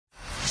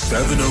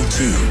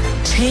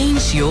702.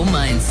 Change your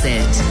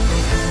mindset.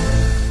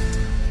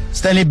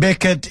 Stanley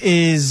Beckett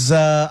is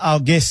our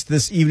guest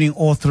this evening,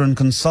 author and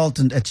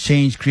consultant at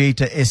Change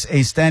Creator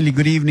SA. Stanley,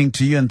 good evening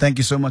to you and thank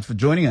you so much for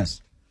joining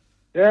us.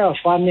 Yeah,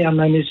 finally I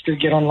managed to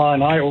get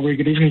online. Hi, Aubrey.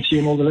 Good evening to you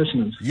and all the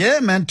listeners.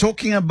 Yeah, man,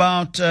 talking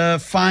about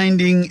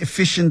finding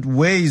efficient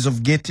ways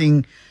of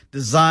getting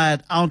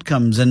desired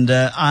outcomes. And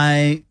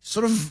I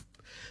sort of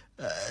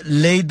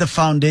laid the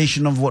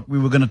foundation of what we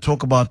were going to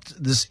talk about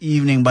this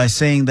evening by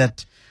saying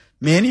that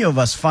many of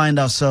us find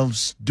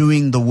ourselves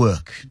doing the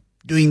work,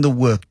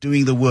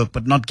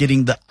 but not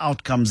getting the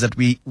outcomes that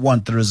we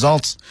want, the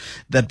results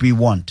that we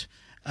want.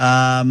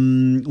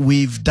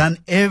 We've done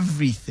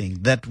everything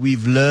that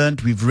we've learned,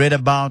 we've read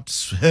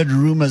about, heard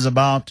rumors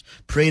about,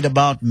 prayed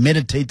about,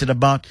 meditated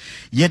about,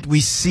 yet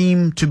we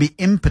seem to be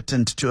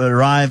impotent to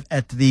arrive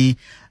at the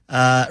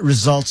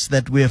results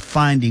that we're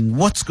finding.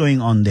 What's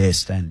going on there,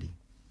 Stanley?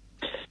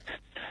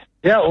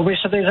 Yeah, Aubrey,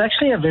 so there's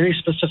actually a very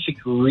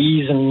specific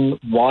reason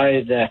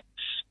why that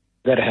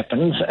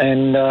happens,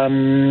 and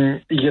I'll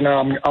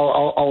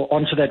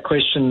answer that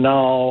question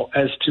now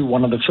as to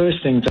one of the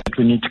first things that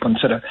we need to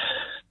consider,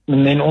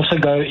 and then also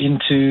go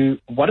into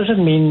what does it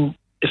mean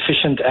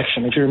efficient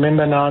action. If you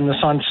remember now in the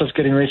Science of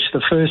Getting Rich,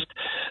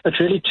 it's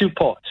really two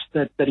parts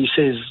that he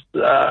says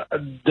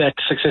that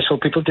successful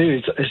people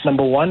do. Is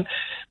number one,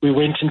 we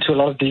went into a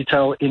lot of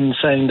detail in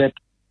saying that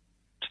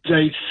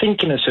they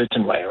think in a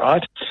certain way,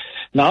 right?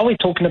 Now we're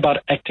talking about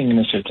acting in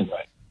a certain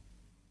way.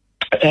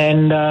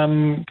 And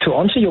to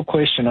answer your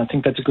question, I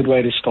think that's a good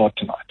way to start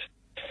tonight.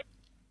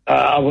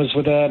 I was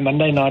with a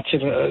Monday night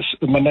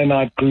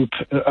group,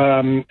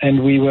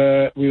 and we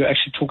were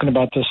actually talking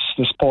about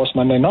this past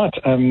Monday night.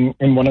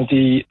 In one of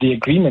the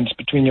agreements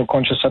between your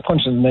conscious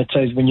subconscious, and that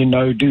says when you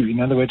know, do. In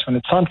other words, when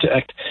it's time to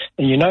act,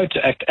 and you know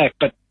to act.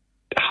 But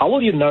how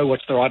will you know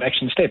what's the right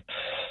action step?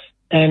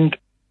 And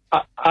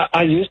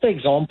I used the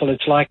example.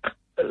 It's like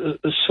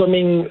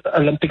swimming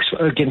Olympics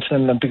against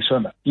an Olympic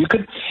swimmer. You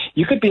could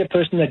be a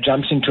person that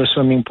jumps into a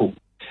swimming pool,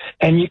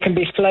 and you can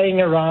be flaying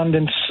around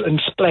and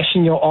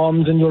splashing your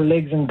arms and your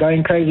legs and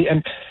going crazy,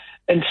 and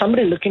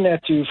somebody looking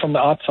at you from the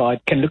outside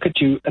can look at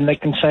you and they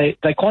can say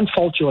they can't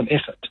fault you on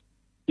effort.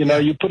 You know,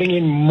 you're putting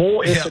in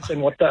more effort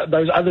than what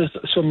those other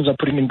swimmers are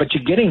putting in, but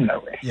you're getting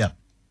nowhere. Yeah.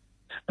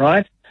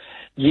 Right?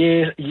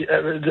 Yeah.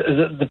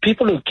 The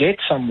people who get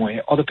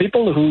somewhere are the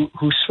people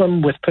who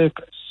swim with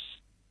purpose.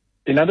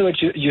 In other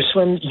words, you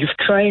swim, you've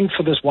trained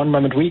for this one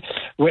moment.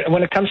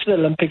 When it comes to the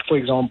Olympic, for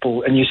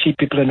example, and you see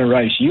people in a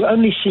race, you're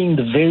only seeing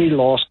the very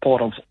last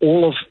part of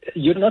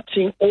you're not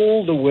seeing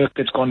all the work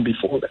that's gone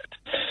before that.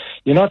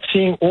 You're not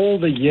seeing all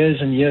the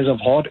years and years of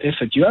hard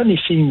effort. You're only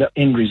seeing the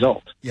end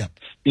result. Yeah.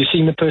 You're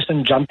seeing the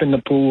person jump in the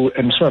pool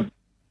and swim.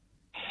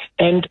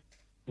 And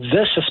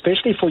this,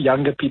 especially for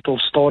younger people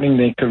starting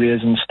their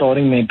careers and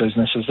starting their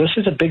businesses, this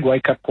is a big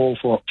wake-up call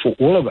for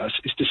all of us,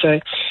 is to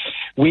say,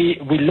 we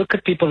look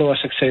at people who are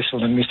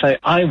successful and we say,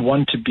 I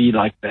want to be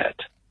like that,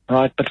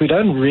 right? But we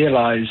don't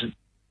realize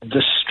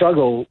the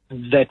struggle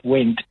that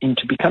went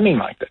into becoming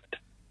like that.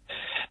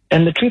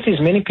 And the truth is,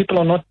 many people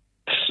are not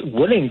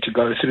willing to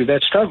go through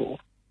that struggle.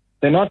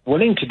 They're not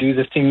willing to do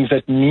the things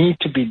that need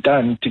to be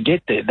done to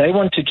get there. They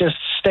want to just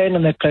stand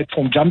on that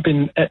platform, jump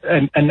in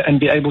and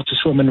be able to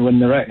swim and win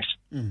the race.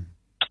 Mm.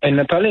 And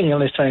Napoleon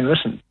Hill is saying,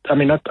 listen,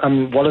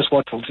 Wallace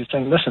Wattles is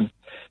saying, listen,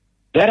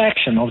 that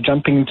action of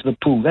jumping into the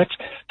pool, that's,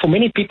 for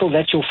many people,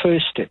 that's your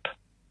first step.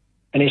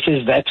 And he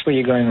says, that's where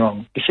you're going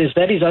wrong. He says,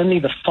 that is only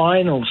the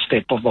final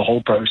step of the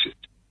whole process.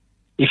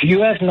 If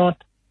you have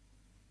not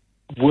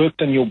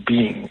worked on your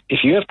being,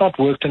 if you have not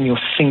worked on your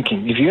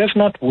thinking, if you have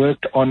not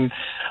worked on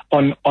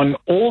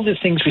all the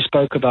things we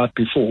spoke about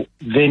before,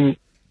 then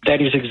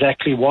that is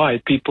exactly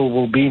why people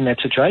will be in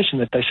that situation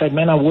that they say,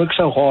 man, I work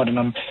so hard and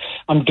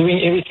I'm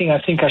doing everything I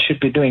think I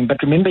should be doing.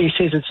 But remember, he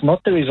says it's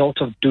not the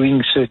result of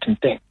doing certain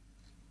things.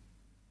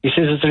 He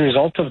says it's the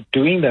result of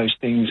doing those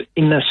things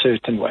in a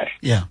certain way.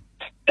 Yeah.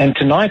 And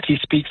tonight he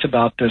speaks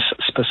about this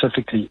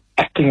specifically,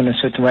 acting in a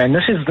certain way. And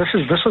this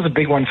was a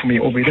big one for me,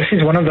 Aubrey. This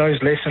is one of those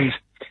lessons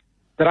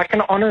that I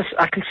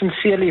can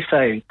sincerely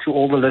say to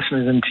all the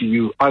listeners and to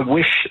you, I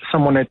wish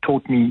someone had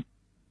taught me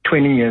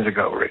 20 years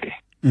ago already.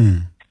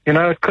 Mm. You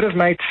know, it could have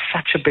made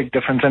such a big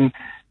difference.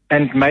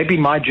 And maybe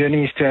my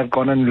journey is to have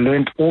gone and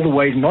learned all the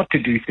ways not to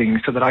do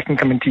things so that I can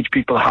come and teach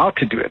people how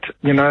to do it.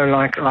 You know,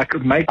 like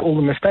make all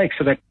the mistakes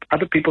so that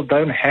other people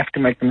don't have to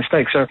make the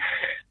mistakes. So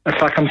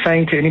it's like I'm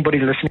saying to anybody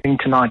listening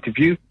tonight,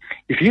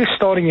 if you're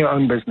starting your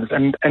own business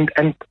and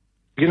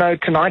you know,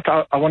 tonight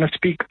I want to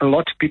speak a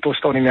lot to people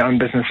starting their own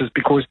businesses,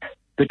 because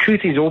the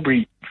truth is,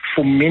 Aubrey,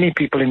 for many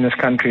people in this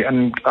country,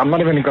 and I'm not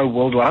even going to go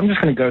worldwide, I'm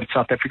just going to go to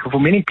South Africa. For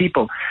many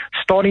people,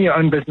 starting your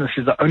own business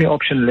is the only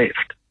option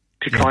left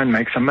to try and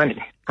make some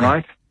money,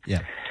 right?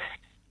 Yeah.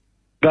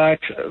 But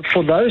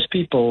for those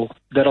people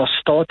that are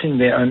starting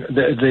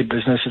their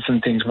businesses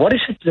and things, what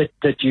is it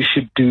that you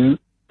should do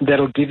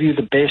that'll give you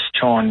the best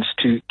chance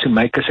to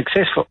make a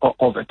success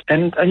of it?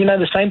 And you know,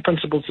 the same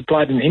principles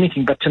applied in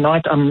anything. But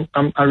tonight,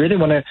 I really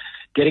want to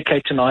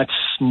dedicate tonight's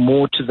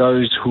more to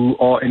those who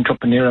are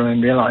entrepreneurial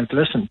and realize,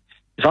 listen,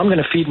 if I'm going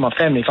to feed my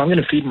family, if I'm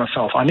going to feed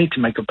myself, I need to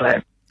make a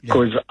plan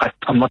because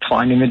I'm not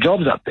finding the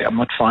jobs out there. I'm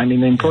not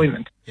finding the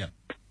employment. Yeah.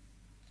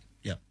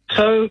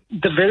 So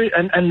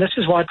and this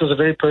is why it was a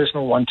very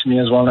personal one to me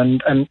as well.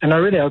 And I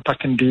really hope I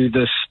can do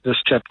this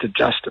chapter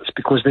justice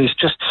because there's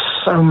just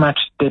so much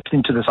depth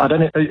into this. I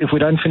don't know if we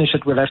don't finish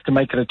it, we'll have to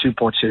make it a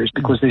 2-part series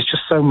because there's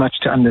just so much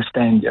to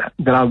understand here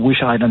that I wish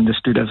I had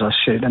understood as I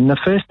shared. And the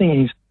first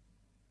thing is,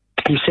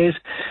 he says,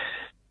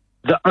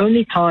 the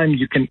only time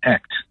you can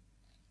act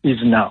is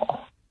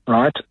now,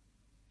 right?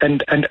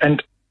 And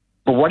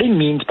but what he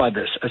means by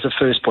this as a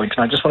first point,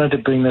 and I just wanted to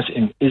bring this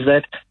in, is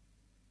that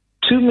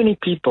too many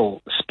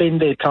people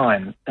spend their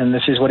time, and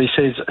this is what he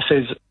says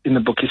in the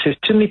book. He says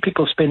too many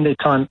people spend their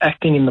time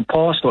acting in the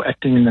past or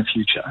acting in the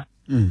future.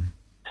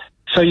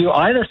 So you're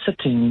either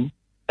sitting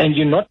and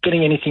you're not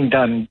getting anything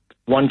done.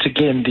 Once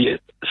again,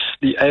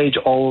 the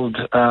age-old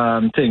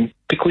thing,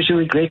 because you're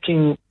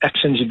regretting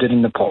actions you did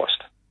in the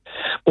past.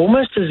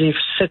 Almost as if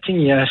sitting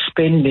here,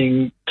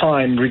 spending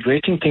time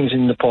regretting things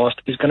in the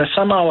past is going to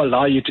somehow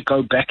allow you to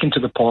go back into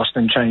the past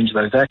and change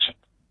those actions.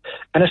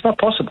 And it's not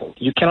possible.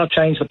 You cannot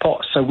change the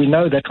past. So we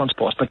know that one's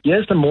past. But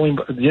here's the more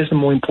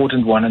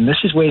important one, and this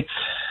is where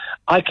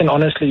I can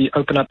honestly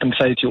open up and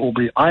say to you,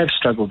 Aubrey, I have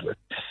struggled with,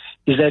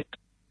 is that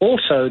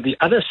also the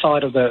other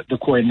side of the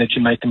coin that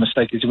you make a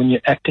mistake is when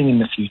you're acting in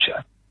the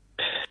future.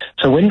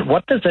 So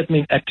what does that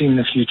mean, acting in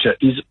the future?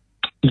 Is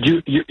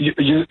you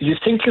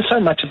think so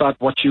much about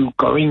what you're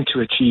going to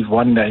achieve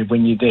one day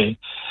when you're there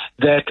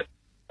that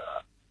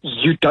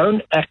you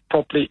don't act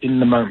properly in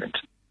the moment.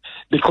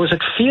 Because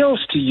it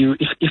feels to you,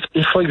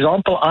 if for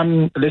example,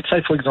 let's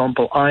say, for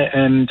example, I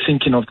am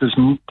thinking of this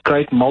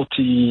great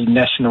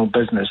multinational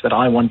business that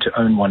I want to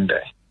own one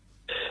day.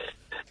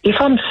 If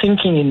I'm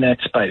thinking in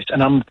that space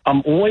and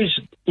I'm always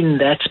in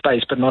that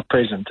space but not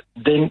present,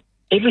 then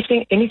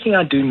anything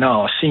I do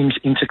now seems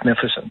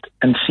insignificant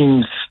and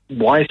seems,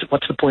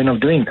 what's the point of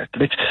doing that?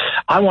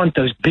 I want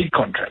those big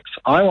contracts.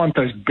 I want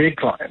those big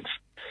clients.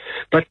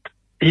 But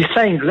he's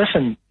saying,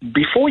 listen,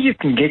 before you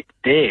can get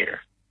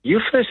there, you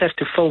first have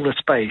to fill the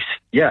space.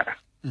 Yeah.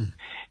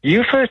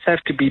 You first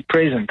have to be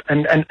present.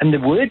 And the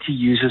word he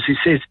uses, he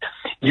says,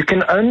 you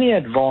can only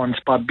advance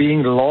by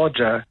being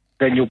larger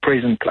than your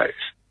present place.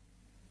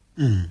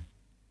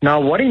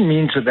 Now, what he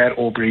means with that,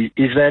 Aubrey,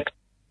 is that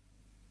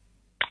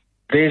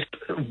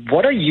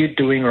what are you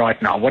doing right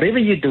now? Whatever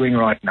you're doing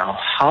right now,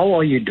 how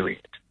are you doing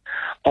it?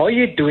 Are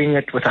you doing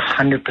it with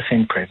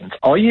 100% presence?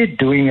 Are you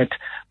doing it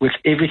with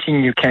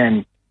everything you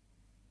can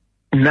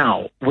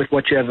now with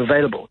what you have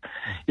available?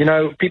 You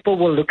know, people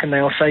will look and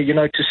they'll say, you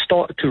know,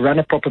 to run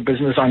a proper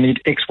business, I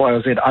need X, Y,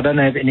 or Z. I don't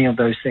have any of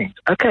those things.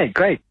 Okay,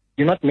 great.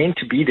 You're not meant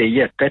to be there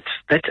yet.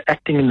 That's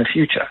acting in the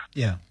future.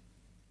 Yeah.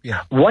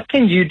 What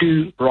can you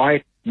do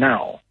right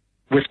now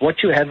with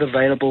what you have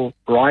available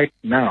right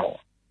now?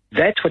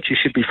 That's what you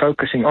should be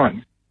focusing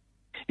on.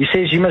 He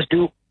says you must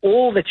do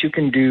all that you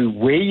can do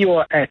where you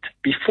are at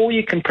before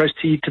you can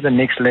proceed to the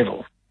next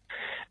level.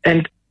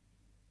 And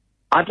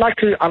I like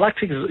to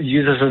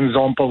use as an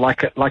example,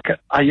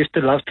 I used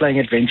to love playing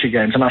adventure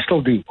games, and I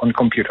still do on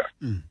computer.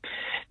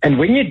 And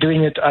when you're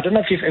doing it, I don't know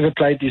if you've ever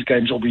played these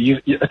games, or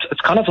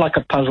it's kind of like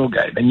a puzzle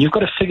game, and you've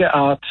got to figure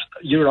out,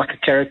 you're like a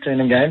character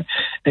in a game,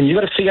 and you've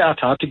got to figure out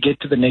how to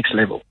get to the next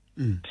level.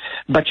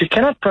 But you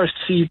cannot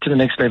proceed to the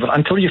next level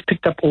until you've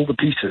picked up all the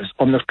pieces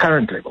on the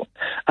current level,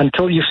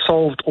 until you've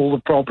solved all the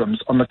problems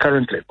on the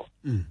current level.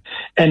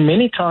 And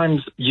many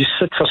times you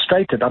sit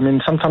frustrated. I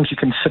mean, sometimes you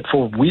can sit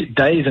for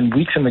days and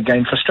weeks in the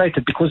game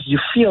frustrated because you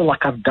feel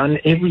like I've done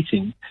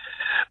everything,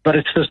 but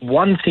it's this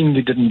one thing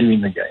you didn't do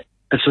in the game.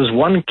 It's this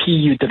one key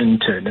you didn't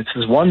turn. It's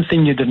this one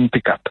thing you didn't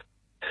pick up.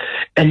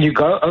 And you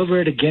go over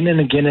it again and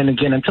again and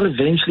again until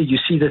eventually you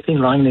see the thing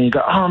lying there. You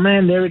go, oh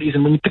man, there it is.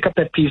 And when you pick up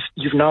that piece,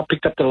 you've now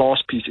picked up the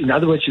last piece. In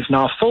other words, you've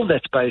now filled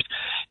that space.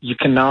 You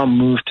can now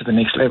move to the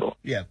next level.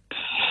 Yeah.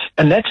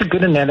 And that's a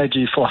good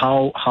analogy for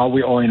how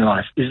we are in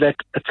life, is that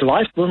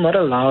life will not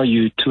allow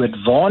you to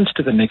advance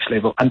to the next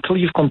level until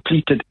you've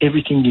completed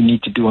everything you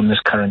need to do on this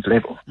current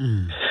level.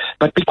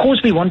 But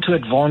because we want to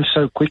advance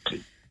so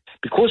quickly,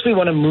 because we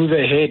want to move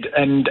ahead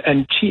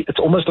and cheat, it's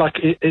almost like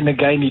in a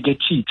game you get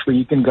cheats where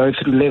you can go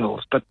through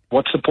levels. But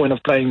what's the point of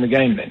playing the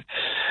game then?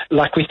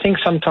 Like we think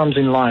sometimes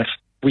in life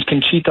we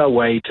can cheat our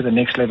way to the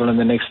next level and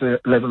the next level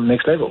and the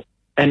next level.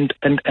 And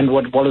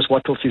what Wallace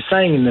Wattles is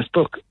saying in this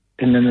book,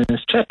 in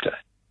this chapter,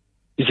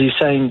 is he's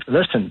saying,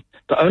 listen,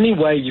 the only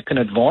way you can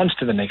advance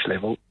to the next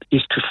level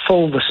is to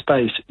fill the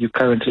space you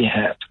currently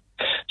have.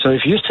 So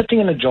if you're sitting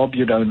in a job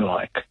you don't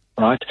like,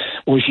 right?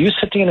 Or if you're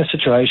sitting in a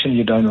situation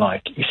you don't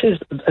like, he says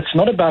it's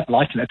not about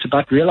liking it, it's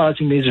about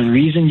realizing there's a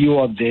reason you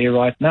are there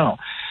right now.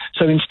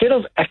 So instead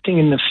of acting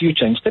in the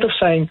future, instead of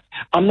saying,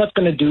 I'm not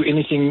going to do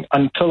anything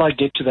until I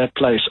get to that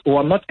place,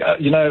 or I'm not,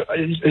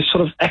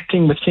 sort of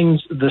acting with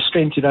things, the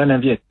strength you don't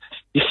have yet,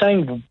 you're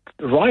saying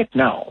right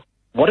now,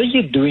 what are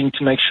you doing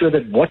to make sure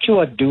that what you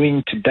are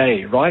doing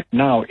today, right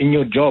now, in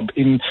your job,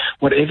 in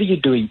whatever you're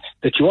doing,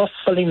 that you are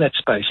filling that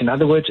space? In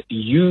other words,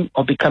 you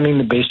are becoming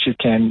the best you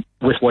can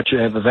with what you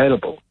have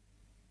available.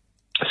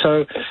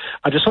 So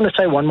I just want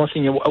to say one more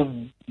thing.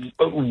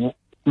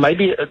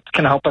 Maybe it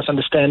can help us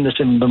understand this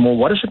a little more.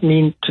 What does it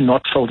mean to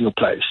not fill your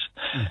place?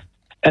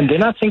 And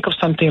then I think of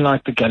something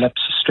like the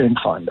Gallup's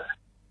Strength Finder.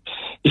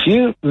 If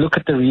you look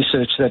at the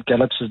research that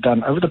Gallup's has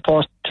done over the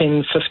past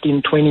 10,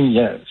 15, 20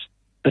 years,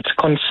 it's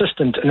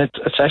consistent, and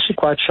it's actually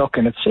quite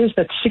shocking. It says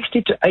that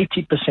 60 to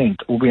 80%,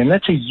 and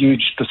that's a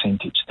huge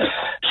percentage,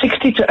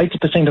 60 to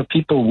 80% of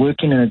people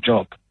working in a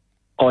job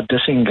are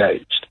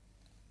disengaged.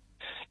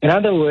 In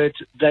other words,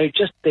 they're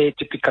just there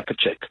to pick up a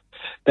check.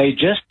 They're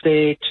just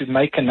there to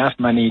make enough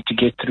money to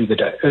get through the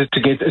day,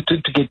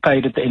 to get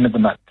paid at the end of the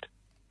month.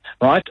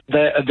 Right?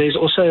 There's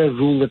also a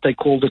rule that they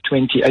call the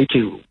 20-80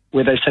 rule,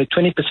 where they say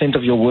 20%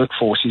 of your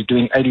workforce is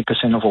doing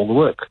 80% of all the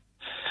work.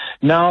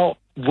 Now,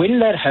 when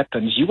that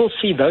happens, you will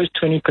see those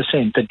 20%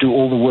 that do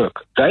all the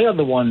work. They are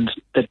the ones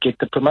that get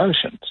the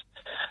promotions.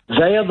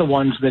 They are the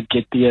ones that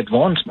get the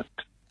advancement.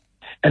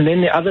 And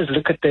then the others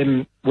look at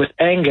them with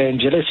anger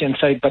and jealousy and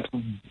say, but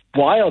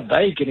why are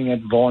they getting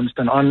advanced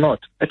and I'm not?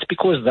 It's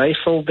because they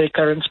filled their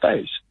current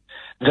space.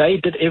 They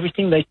did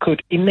everything they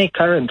could in their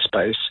current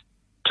space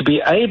to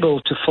be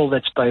able to fill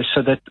that space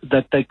so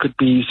that they could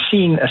be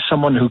seen as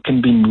someone who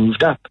can be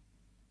moved up.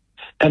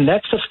 And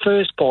that's the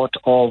first part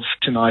of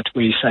tonight.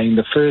 We're saying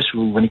the first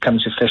rule when it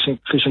comes to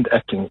efficient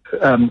acting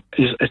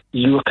is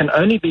you can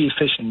only be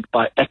efficient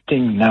by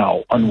acting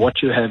now on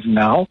what you have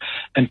now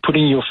and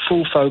putting your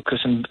full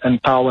focus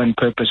and power and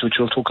purpose, which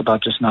we'll talk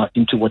about just now,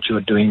 into what you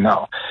are doing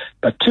now.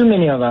 But too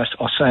many of us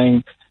are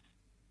saying,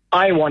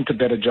 I want a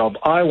better job,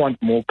 I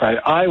want more pay,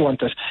 I want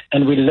this.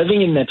 And we're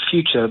living in that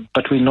future,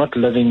 but we're not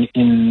living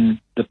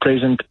in the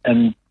present,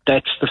 and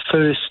that's the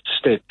first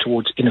step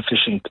towards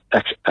inefficient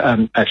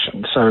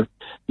action. So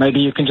maybe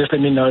you can just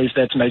let me know if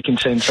that's making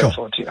sense so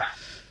far to you.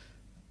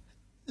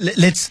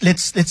 Let's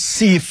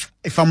see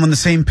if I'm on the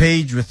same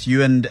page with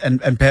you, and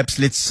perhaps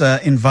let's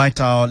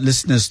invite our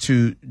listeners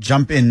to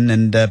jump in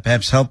and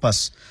perhaps help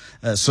us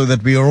so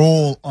that we are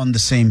all on the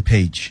same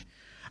page.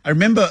 I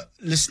remember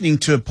listening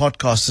to a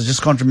podcast, I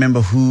just can't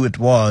remember who it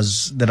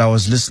was that I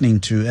was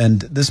listening to,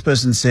 and this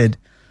person said,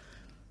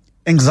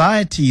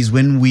 anxiety is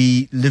when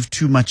we live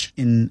too much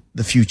in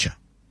the future,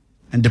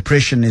 and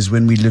depression is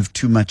when we live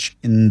too much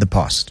in the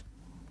past.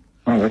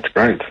 Oh, that's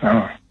great.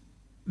 Oh.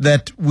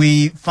 That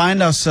we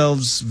find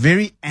ourselves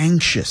very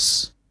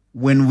anxious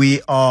when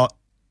we are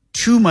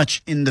too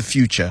much in the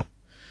future,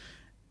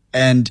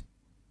 and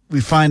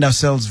we find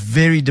ourselves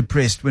very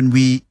depressed when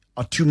we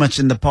are too much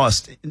in the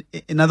past.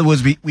 In other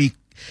words,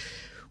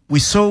 we're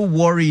so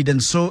worried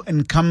and so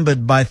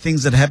encumbered by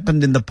things that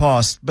happened in the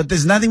past, but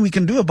there's nothing we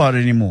can do about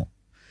it anymore.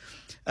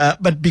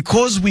 But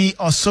because we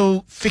are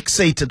so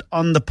fixated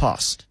on the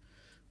past,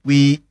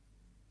 we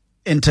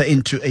enter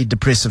into a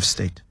depressive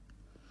state.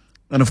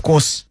 And of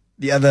course,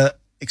 the other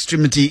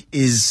extremity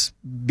is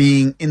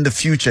being in the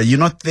future. You're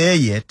not there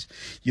yet.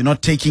 You're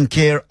not taking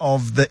care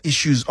of the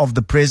issues of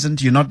the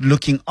present. You're not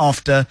looking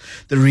after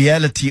the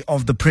reality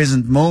of the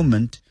present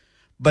moment.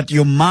 But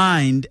your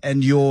mind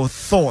and your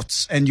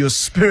thoughts and your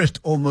spirit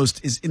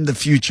almost is in the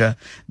future.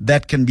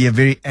 That can be a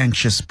very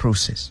anxious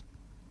process.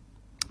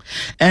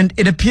 And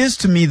it appears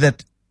to me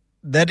that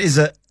that is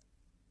a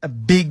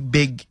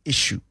big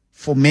issue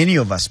for many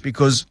of us,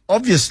 because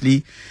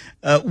obviously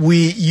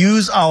we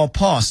use our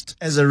past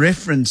as a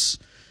reference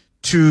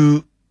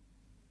to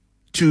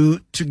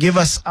give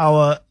us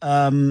our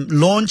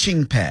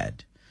launching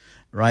pad,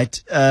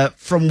 right?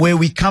 From where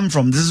we come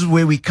from. This is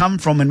where we come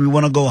from, and we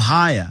want to go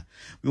higher.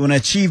 We want to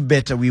achieve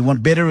better. We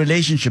want better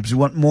relationships. We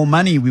want more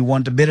money. We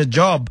want a better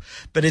job.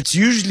 But it's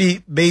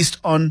usually based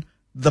on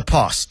the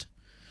past.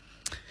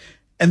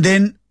 And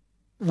then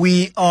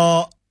we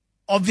are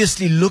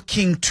obviously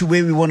looking to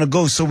where we want to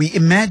go. So we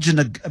imagine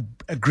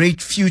a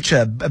great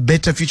future, a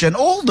better future. And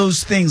all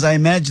those things, I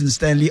imagine,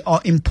 Stanley,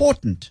 are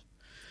important.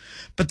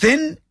 But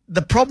then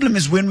the problem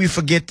is when we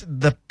forget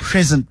the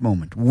present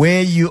moment,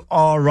 where you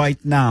are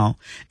right now,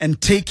 and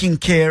taking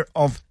care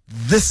of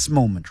this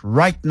moment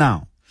right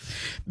now.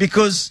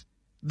 Because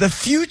the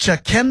future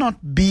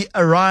cannot be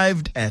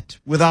arrived at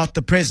without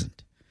the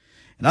present.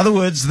 In other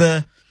words,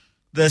 the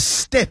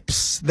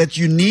steps that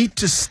you need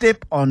to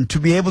step on to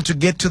be able to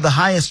get to the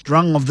highest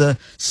rung of the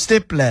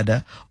step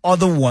ladder are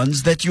the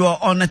ones that you are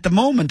on at the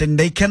moment, and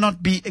they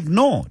cannot be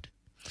ignored.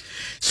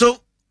 So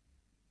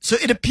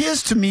it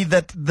appears to me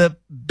that the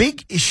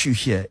big issue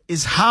here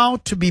is how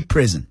to be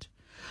present,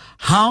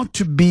 how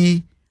to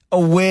be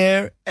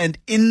aware and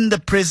in the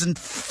present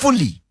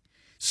fully,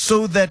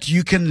 so that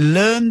you can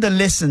learn the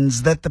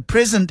lessons that the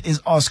present is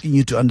asking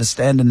you to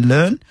understand and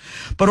learn,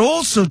 but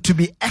also to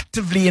be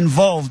actively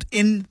involved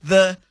in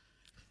the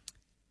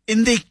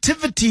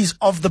activities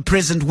of the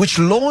present which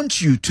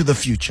launch you to the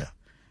future.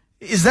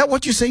 Is that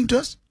what you're saying to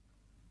us?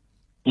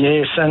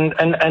 Yes,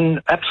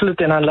 and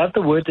absolutely. And I love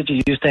the word that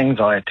you used,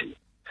 anxiety.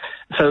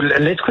 So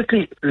let's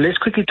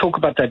quickly talk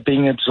about that,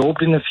 being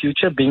absorbed in the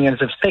future, being as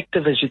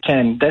effective as you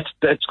can. That's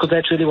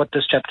really what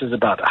this chapter is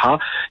about. How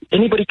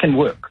anybody can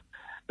work,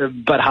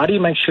 but how do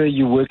you make sure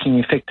you're working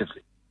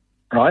effectively,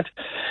 right?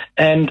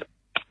 And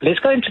let's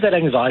go into that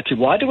anxiety.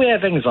 Why do we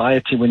have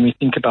anxiety when we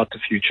think about the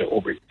future,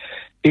 Aubrey?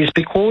 Is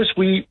because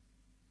we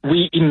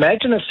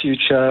imagine a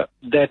future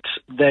that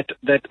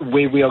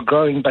where we are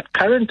going, but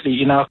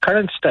currently in our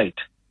current state,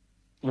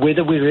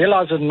 whether we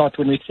realize it or not,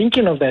 when we're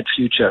thinking of that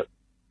future,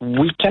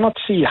 we cannot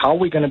see how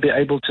we're going to be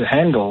able to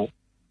handle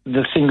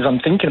the things I'm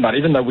thinking about,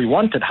 even though we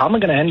want it. How am I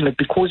going to handle it?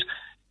 Because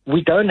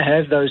we don't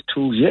have those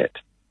tools yet.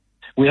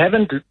 We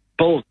haven't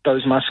built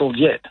those muscles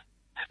yet.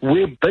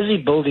 We're busy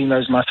building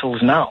those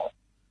muscles now.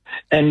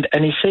 And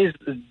he says,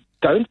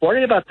 don't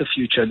worry about the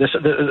future.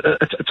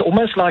 It's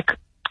almost like,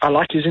 I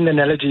like using the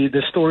analogy,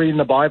 the story in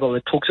the Bible.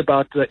 It talks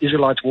about the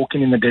Israelites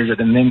walking in the desert,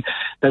 and then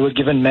they were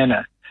given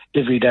manna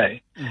every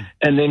day.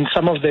 And then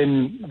some of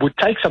them would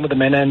take some of the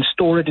manna and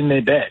store it in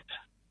their bags,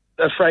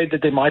 afraid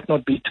that there might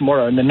not be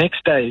tomorrow. And the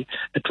next day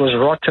it was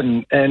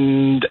rotten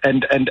and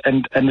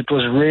it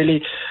was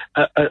really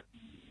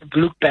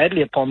looked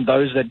badly upon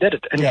those that did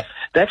it. And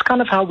that's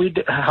kind of how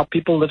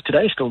people live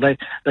today still. They're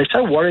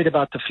so worried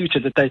about the future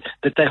that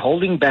they're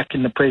holding back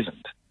in the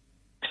present.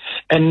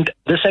 And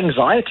this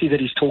anxiety that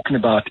he's talking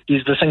about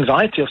is this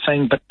anxiety of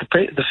saying, but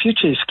the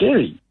future is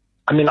scary.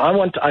 I mean,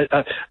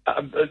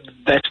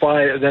 that's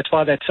why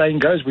that saying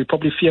goes. We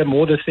probably fear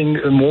more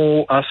we're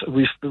more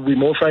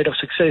afraid of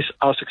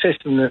our success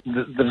than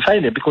the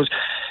failure. Because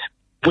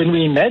when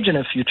we imagine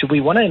a future, we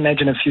want to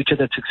imagine a future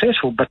that's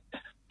successful. But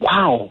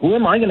wow, who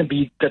am I going to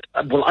be?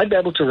 Will I be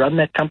able to run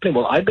that company?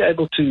 Will I be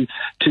able to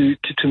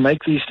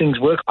make these things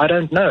work? I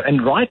don't know.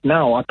 And right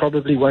now, I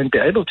probably won't be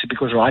able to,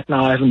 because right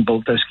now I haven't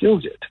built those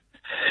skills yet.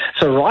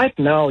 So right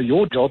now,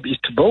 your job is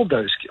to build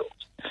those skills.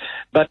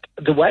 But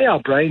the way our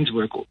brains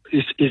work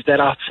is that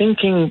our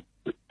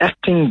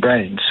acting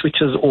brain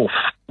switches off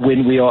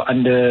when we are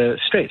under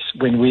stress,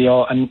 when we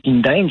are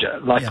in danger,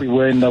 like we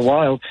were in the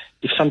wild.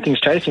 If something's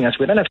chasing us,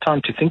 we don't have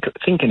time to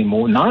think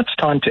anymore. Now it's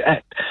time to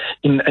act.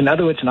 In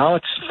other words, now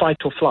it's fight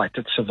or flight.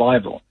 It's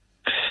survival.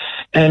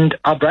 And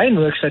our brain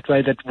works that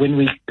way, that when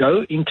we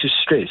go into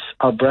stress,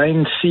 our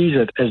brain sees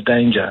it as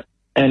danger,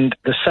 and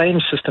the same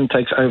system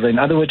takes over. In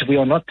other words, we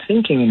are not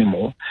thinking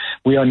anymore.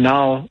 We are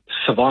now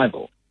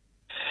survival.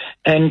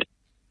 And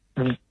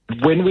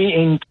when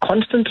we're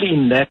constantly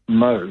in that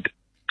mode,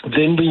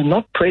 then we're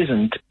not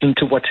present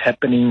into what's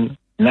happening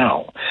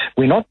now.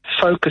 We're not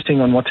focusing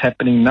on what's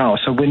happening now.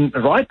 So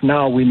right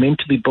now we're meant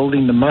to be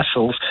building the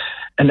muscles,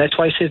 and that's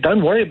why he says,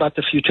 don't worry about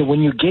the future.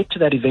 When you get to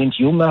that event,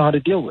 you'll know how to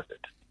deal with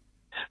it,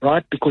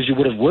 right? Because you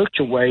would have worked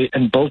your way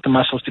and built the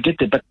muscles to get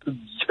there. But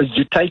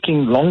you're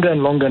taking longer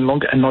and longer and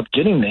longer and not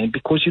getting there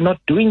because you're not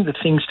doing the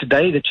things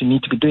today that you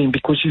need to be doing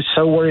because you're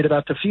so worried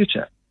about the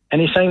future. And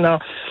he's saying now,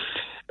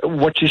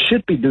 what you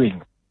should be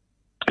doing,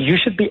 you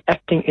should be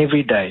acting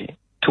every day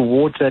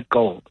towards that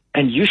goal.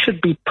 And you should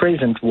be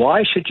present.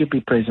 Why should you be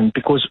present?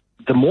 Because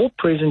the more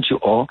present you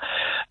are,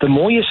 the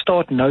more you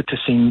start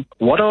noticing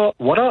what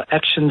are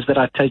actions that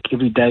I take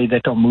every day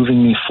that are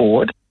moving me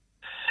forward,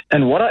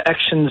 and what are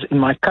actions in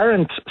my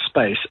current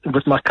space,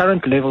 with my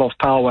current level of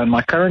power and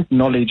my current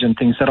knowledge and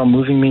things that are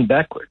moving me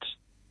backwards.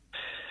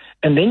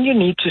 And then you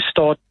need to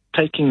start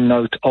taking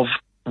note of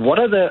what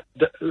are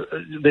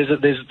there's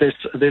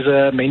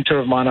a mentor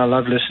of mine I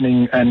love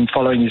listening and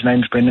following. His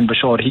name's Brendan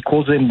Bouchard. He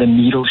calls them the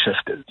needle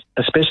shifters,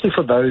 especially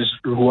for those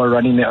who are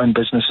running their own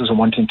businesses or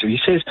wanting to. He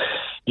says,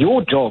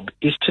 your job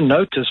is to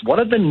notice what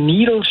are the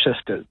needle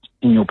shifters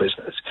in your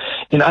business.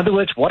 In other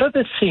words, what are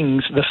the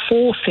things, the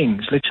 4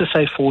 things, let's just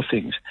say 4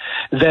 things,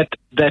 that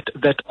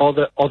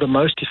are the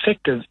most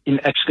effective in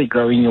actually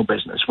growing your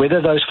business.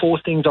 Whether those 4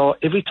 things are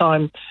every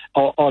time,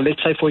 or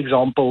let's say, for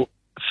example,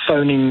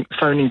 phoning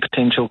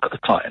potential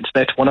clients.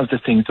 That's one of the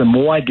things. The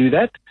more I do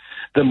that,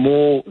 the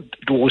more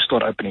doors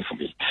start opening for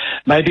me.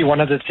 Maybe one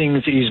of the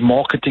things is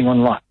marketing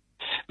online.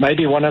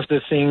 Maybe one of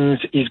the things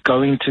is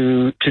going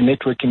to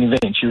networking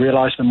events. You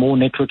realize the more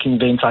networking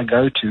events I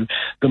go to,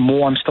 the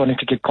more I'm starting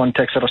to get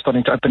contacts that are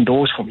starting to open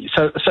doors for me.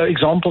 So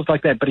examples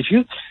like that. But if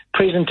you're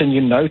present and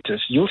you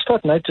notice, you'll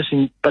start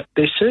noticing, but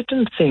there's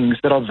certain things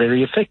that are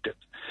very effective.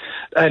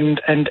 And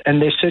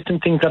there's certain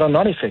things that are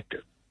not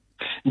effective.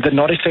 The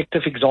not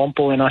effective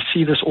example, and I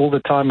see this all the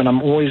time, and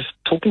I'm always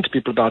talking to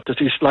people about this,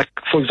 is like,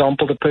 for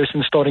example, the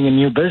person starting a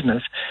new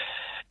business,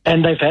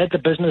 and they've had the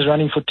business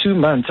running for 2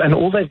 months, and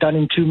all they've done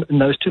in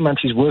those 2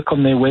 months is work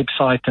on their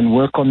website and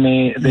work on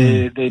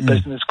their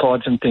business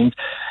cards and things.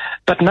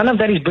 But none of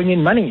that is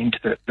bringing money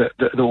into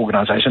the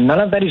organization. None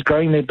of that is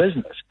growing their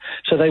business.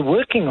 So they're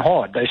working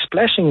hard. They're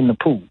splashing in the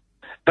pool,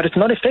 but it's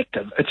not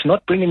effective. It's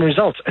not bringing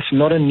results. It's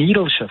not a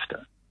needle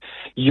shifter.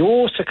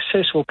 Your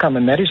success will come,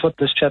 and that is what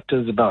this chapter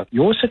is about.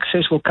 Your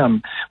success will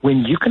come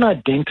when you can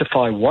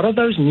identify what are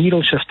those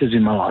needle shifters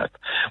in my life.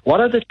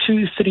 What are the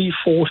 2, 3,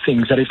 4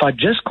 things that if I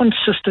just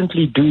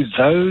consistently do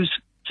those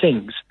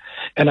things,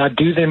 and I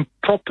do them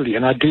properly,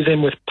 and I do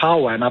them with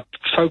power, and I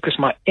focus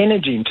my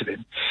energy into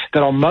them,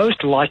 that are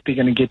most likely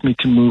going to get me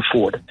to move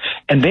forward.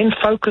 And then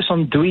focus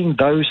on doing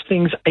those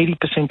things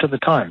 80% of the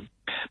time.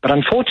 But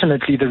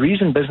unfortunately, the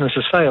reason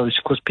businesses fail is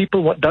because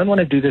people don't want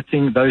to do those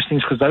things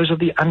because those are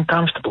the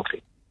uncomfortable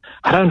things.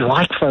 I don't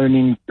like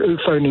phoning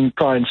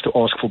clients to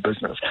ask for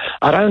business.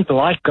 I don't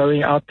like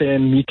going out there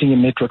and meeting a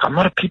network. I'm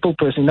not a people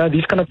person. No,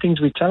 these kind of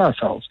things we tell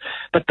ourselves.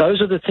 But those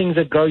are the things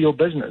that grow your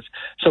business.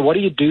 So what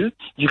do?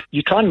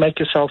 You try and make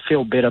yourself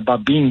feel better by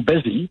being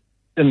busy.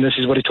 And this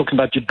is what he's talking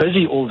about. You're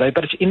busy all day,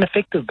 but it's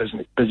ineffective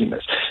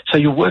busyness. So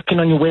you're working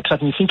on your website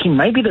and you're thinking,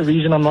 maybe the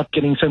reason I'm not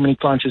getting so many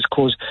clients is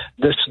because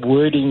this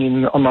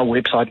wording on my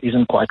website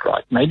isn't quite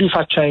right. Maybe if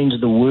I change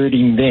the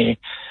wording there,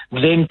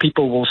 then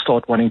people will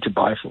start wanting to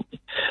buy from me.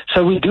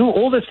 So we do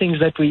all the things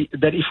that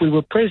if we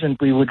were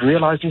present, we would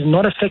realize is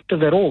not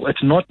effective at all.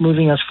 It's not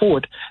moving us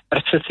forward, but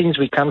it's the things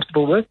we're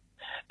comfortable with.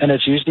 And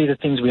it's usually the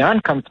things we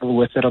aren't comfortable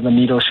with that are the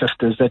needle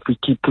shifters that we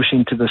keep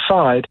pushing to the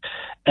side.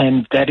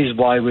 And that is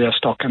why we are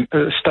stuck. And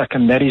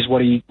that is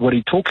what he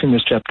talks in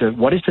this chapter.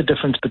 What is the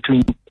difference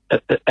between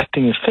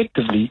acting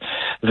effectively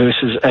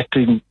versus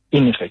acting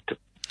ineffectively?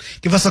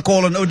 Give us a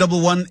call on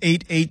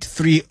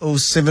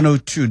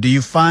 011-883-0702. Do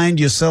you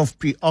find yourself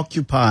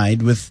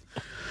preoccupied with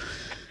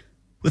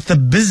the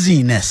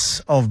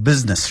busyness of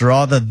business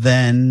rather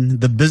than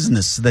the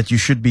business that you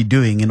should be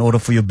doing in order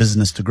for your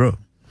business to grow?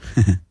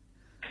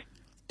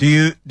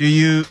 Do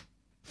you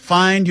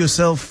find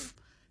yourself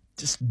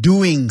just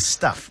doing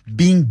stuff,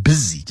 being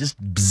busy,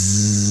 just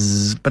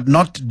bzzz, but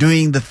not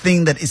doing the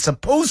thing that is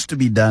supposed to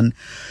be done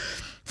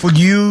for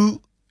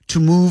you to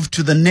move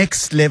to the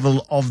next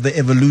level of the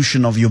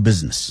evolution of your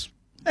business?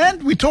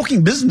 And we're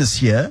talking business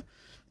here,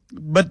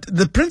 but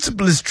the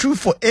principle is true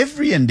for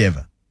every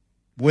endeavor,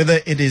 whether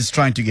it is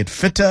trying to get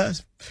fitter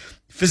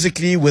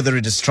physically, whether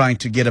it is trying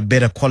to get a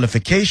better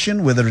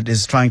qualification, whether it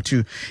is trying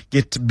to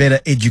get better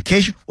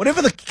education,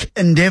 whatever the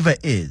endeavor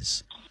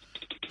is.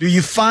 Do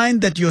you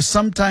find that you're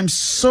sometimes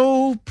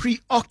so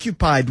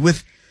preoccupied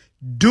with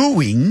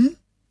doing,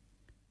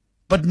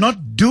 but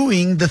not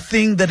doing the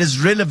thing that is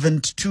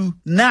relevant to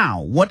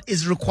now, what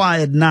is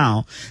required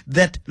now,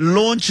 that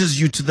launches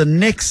you to the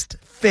next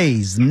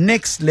phase,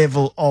 next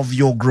level of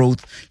your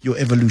growth, your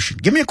evolution?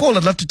 Give me a call.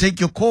 I'd love to take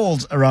your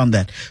calls around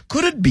that.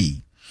 Could it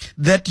be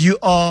that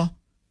you're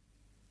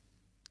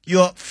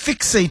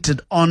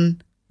fixated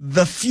on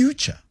the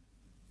future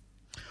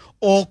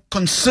or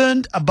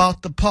concerned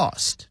about the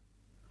past,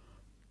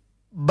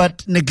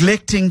 but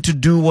neglecting to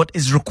do what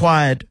is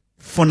required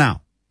for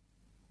now?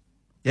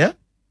 Yeah?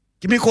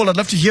 Give me a call. I'd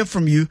love to hear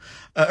from you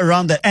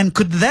around that. And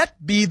could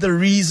that be the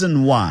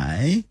reason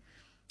why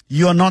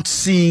you're not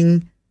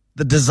seeing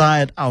the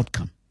desired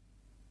outcome?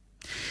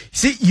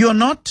 See, you're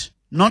not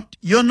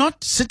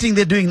sitting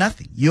there doing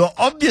nothing. You're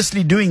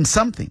obviously doing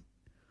something,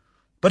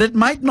 but it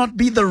might not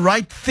be the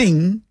right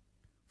thing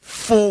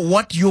for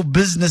what your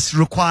business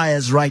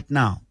requires right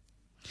now.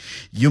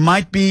 You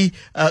might be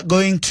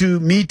going to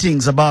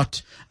meetings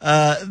about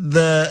how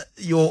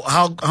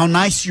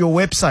nice your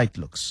website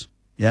looks.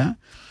 Yeah.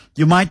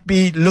 You might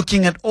be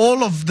looking at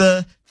all of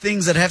the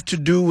things that have to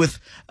do with,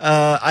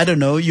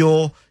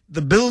 the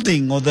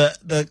building or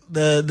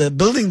the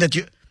building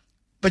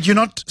but you're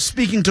not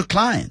speaking to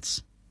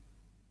clients.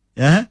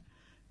 Yeah.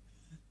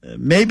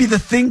 Maybe the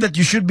thing that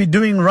you should be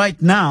doing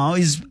right now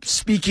is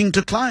speaking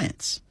to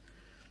clients.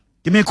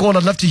 Give me a call.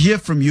 I'd love to hear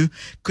from you.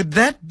 Could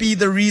that be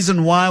the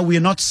reason why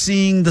we're not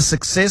seeing the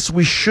success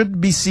we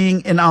should be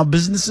seeing in our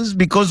businesses?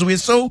 Because we're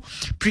so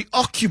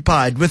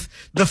preoccupied with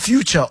the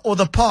future or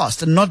the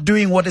past and not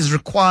doing what is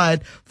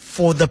required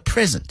for the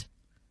present.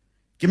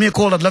 Give me a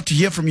call. I'd love to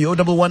hear from you.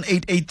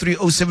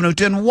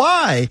 011-883-0702. And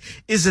why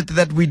is it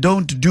that we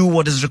don't do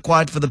what is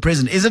required for the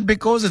present? Is it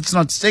because it's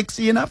not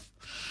sexy enough?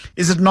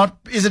 Is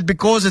it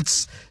because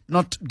it's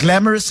not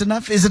glamorous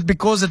enough? Is it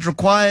because it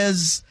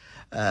requires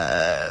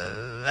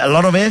a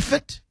lot of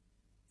effort?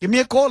 Give me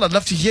a call. I'd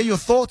love to hear your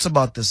thoughts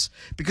about this,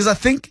 because I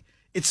think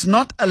it's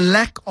not a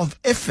lack of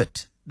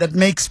effort that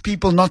makes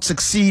people not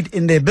succeed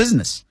in their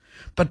business,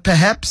 but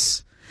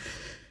perhaps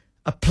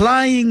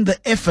applying the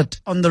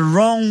effort on the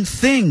wrong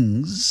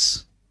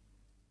things,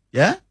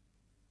 yeah?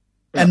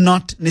 And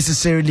not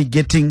necessarily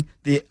getting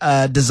the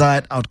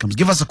desired outcomes.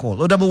 Give us a call.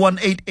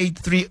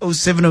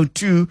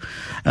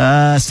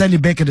 011-883-0702. Stanley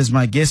Beckett is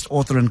my guest,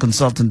 author and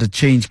consultant at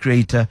Change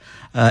Creator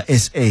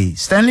SA.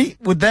 Stanley,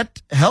 would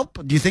that help?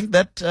 Do you think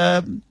that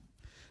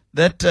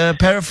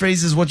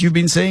paraphrases what you've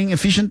been saying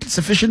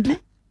sufficiently?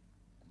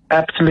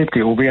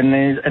 Absolutely, Obi.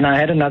 And I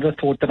had another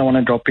thought that I want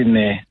to drop in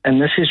there.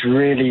 And this is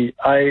really,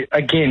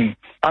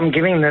 I'm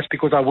giving this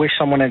because I wish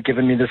someone had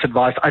given me this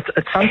advice.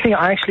 It's something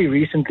I actually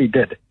recently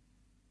did.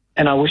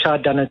 And I wish I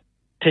had done it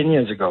 10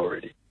 years ago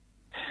already.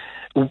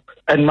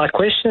 And my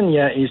question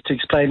here is to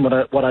explain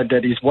what I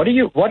did is, what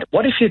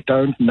if you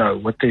don't know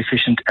what the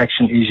efficient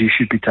action is you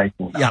should be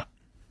taking now? Yeah.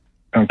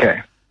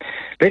 Okay.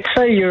 Let's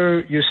say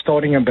you're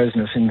starting a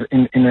business in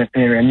an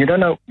area and you don't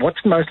know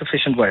what's the most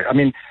efficient way. I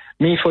mean,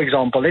 me, for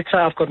example, let's say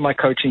I've got my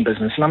coaching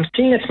business and I'm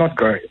seeing it's not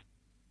growing.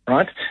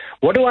 right?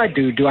 What do I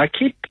do? Do I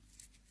keep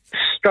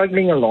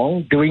struggling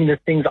along, doing the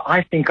things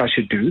I think I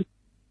should do?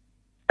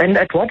 And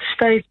at what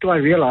stage do I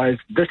realize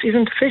this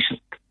isn't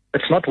efficient?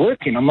 It's not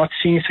working. I'm not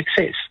seeing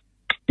success.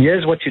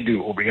 Here's what you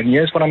do, Aubrey, and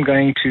here's what I'm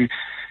going to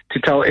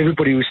tell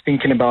everybody who's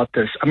thinking about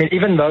this. I mean,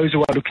 even those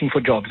who are looking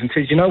for jobs and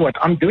says, you know what,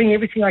 I'm doing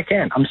everything I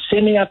can. I'm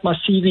sending out my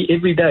CV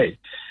every day.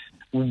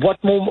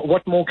 What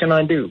more can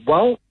I do?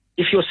 Well,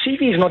 if your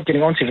CV is not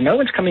getting answered, if no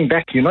one's coming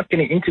back, you're not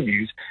getting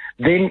interviews,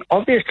 then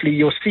obviously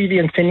your CV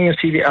and sending your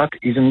CV out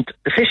isn't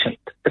efficient.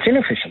 It's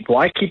inefficient.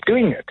 Why keep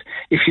doing it?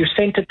 If you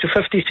sent it to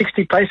 50,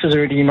 60 places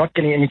already, you're not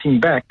getting anything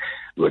back.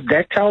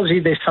 That tells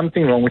you there's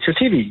something wrong with your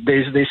CV.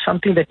 There's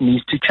something that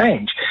needs to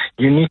change.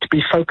 You need to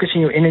be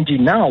focusing your energy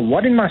now.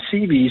 What in my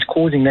CV is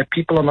causing that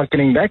people are not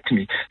getting back to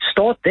me?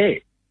 Start there.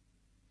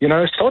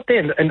 Start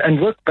there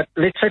and work. But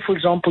let's say, for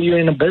example, you're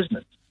in a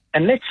business.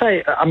 And let's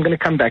say, I'm going to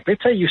come back.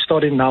 Let's say you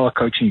started now a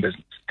coaching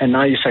business. And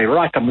now you say,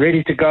 right, I'm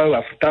ready to go.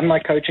 I've done my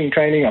coaching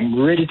training. I'm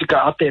ready to go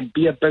out there and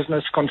be a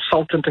business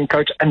consultant and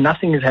coach. And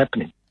nothing is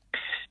happening.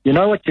 You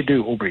know what you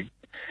do, Aubrey?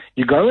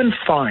 You go and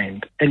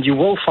find, and you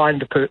will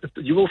find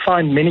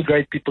many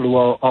great people who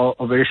are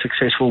very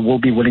successful, will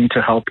be willing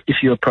to help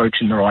if you approach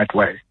in the right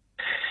way.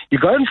 You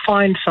go and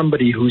find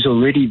somebody who's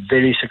already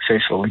very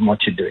successful in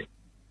what you're doing.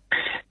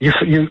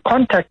 You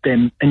contact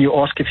them and you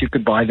ask if you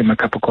could buy them a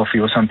cup of coffee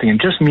or something and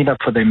just meet up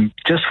for them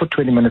just for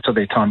 20 minutes of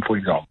their time, for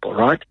example,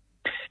 right?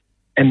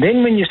 And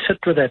then when you sit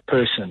with that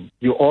person,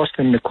 you ask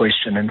them the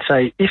question and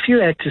say, if you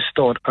had to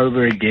start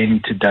over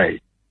again today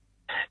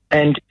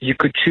and you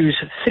could choose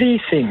 3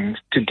 things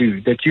to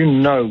do that you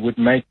know would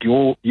make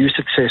you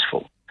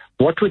successful,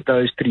 what would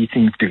those 3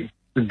 things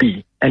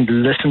be? And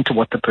listen to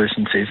what the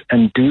person says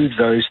and do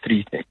those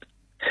 3 things.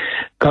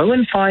 Go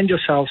and find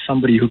yourself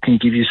somebody who can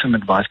give you some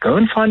advice. Go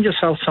and find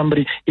yourself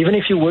somebody, even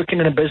if you're working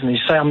in a business,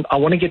 you say, I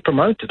want to get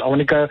promoted. I want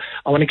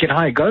to get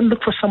hired. Go and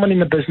look for someone in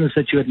the business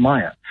that you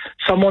admire,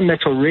 someone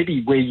that's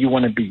already where you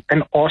want to be,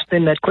 and ask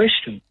them that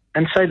question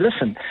and say,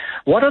 listen,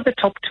 what are the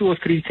top 2 or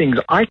 3 things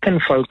I can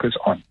focus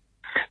on,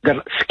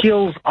 the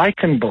skills I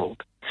can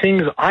build,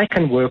 things I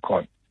can work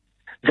on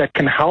that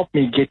can help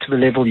me get to the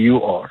level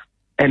you are?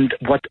 And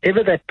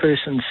whatever that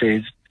person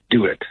says,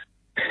 do it.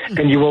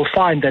 And you will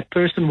find that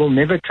person will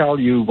never tell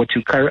you what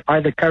you're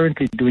either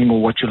currently doing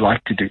or what you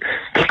like to do,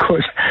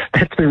 because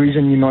that's the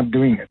reason you're not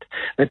doing it.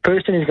 That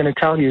person is going to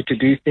tell you to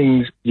do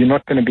things you're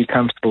not going to be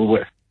comfortable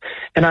with.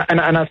 And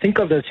I think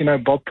of this,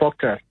 Bob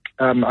Proctor.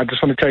 I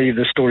just want to tell you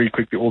this story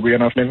quickly, Aubrey,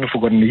 and I've never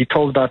forgotten. He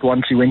told about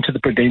once he went to the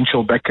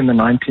Prudential back in the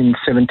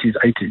 1970s,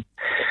 80s.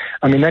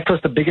 I mean, that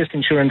was the biggest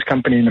insurance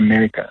company in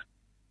America.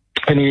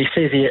 And he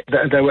says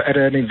they were at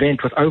an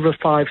event with over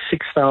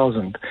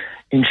 6,000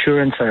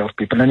 insurance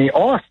salespeople. And he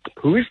asked,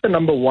 who is the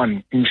number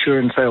 1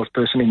 insurance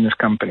salesperson in this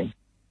company?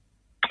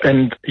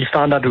 And he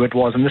found out who it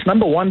was. And this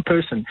number 1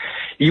 person,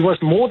 he was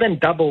more than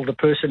double the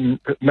person,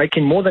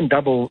 making more than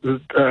double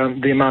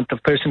the amount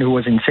of person who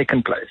was in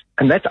second place.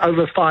 And that's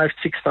over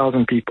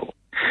 6,000 people.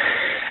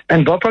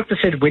 And Bob Proctor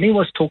said, when he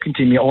was talking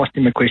to him, he asked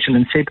him a question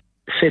and said,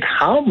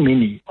 how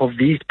many of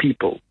these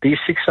people, these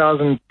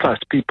 6,000 plus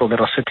people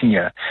that are sitting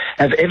here,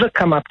 have ever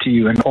come up to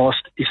you and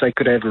asked if they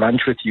could have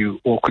lunch with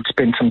you or could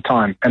spend some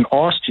time, and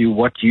asked you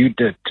what you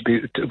did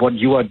what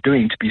you are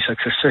doing to be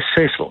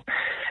successful?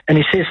 And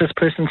he says, this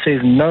person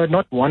says, no,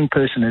 not one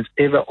person has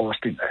ever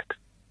asked him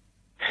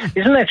that.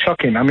 Isn't that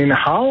shocking? I mean,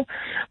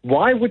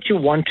 why would you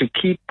want to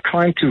keep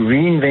trying to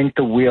reinvent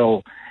the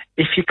wheel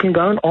if you can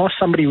go and ask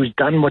somebody who's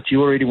done what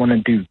you already want to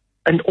do?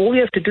 And all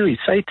you have to do is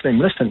say to them,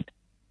 listen,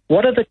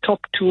 what are the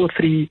top 2 or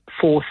 3,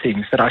 4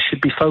 things that I should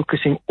be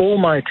focusing all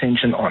my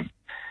attention on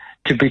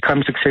to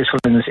become successful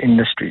in this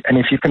industry? And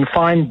if you can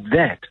find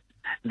that,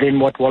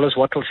 then what Wallace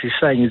Wattles is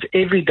saying is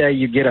every day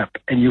you get up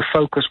and you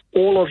focus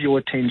all of your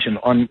attention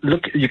on,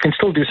 look, you can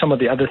still do some of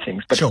the other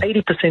things, but sure,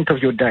 80%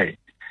 of your day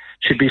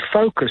should be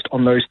focused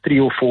on those 3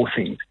 or 4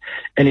 things.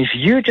 And if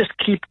you just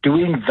keep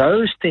doing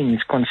those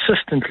things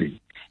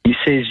consistently, he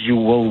says you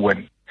will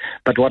win.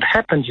 But what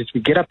happens is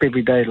we get up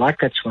every day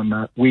like that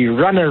swimmer, we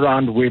run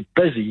around, we're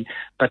busy,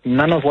 but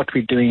none of what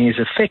we're doing is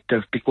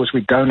effective because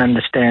we don't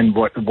understand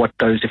what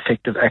those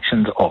effective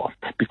actions are.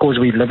 Because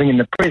we're living in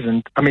the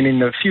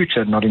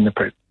future, not in the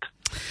present.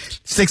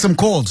 Let's take some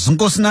calls.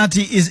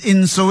 Nkosnati is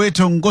in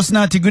Soweto.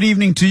 Nkosnati, good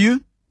evening to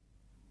you.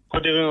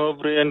 Good evening,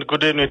 Aubrey, and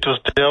good evening to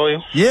Steve. How are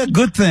you? Yeah,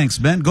 good, thanks,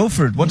 man. Go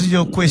for it. What is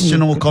your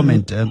question or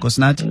comment,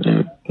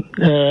 Nkosnati?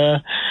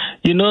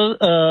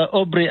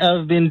 Aubrey,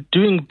 I've been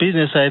doing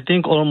business, I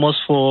think, almost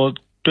for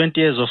 20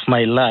 years of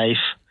my life.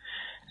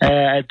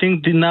 I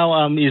think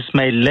now is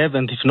my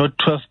 11th, if not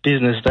 12th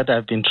business that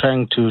I've been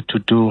trying to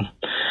do,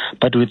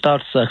 but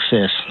without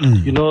success.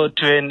 To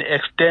an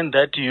extent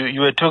that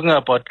you were talking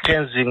about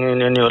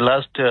cleansing in your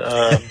last, with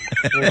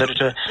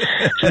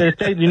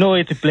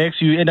the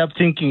blacks, you end up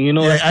thinking,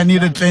 I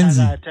need a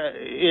cleansing.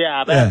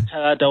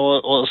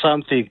 or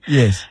something.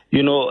 Yes.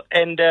 You know,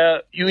 and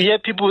you hear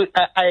people.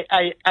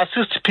 I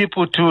assist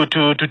people to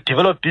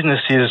develop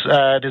businesses.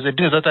 There's a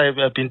business that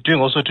I've been doing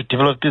also to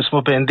develop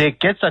business, and they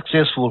get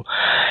successful.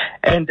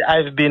 And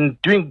I've been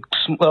doing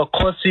small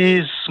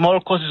courses.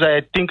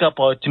 I think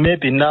about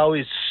maybe now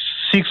is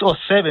 6 or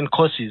 7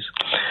 courses.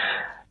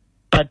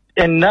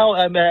 And now,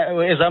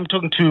 as I'm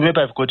talking to you, maybe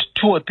I've got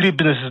 2 or 3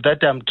 businesses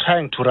that I'm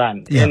trying to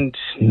run, and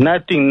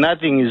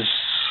nothing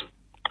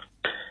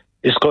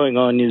is going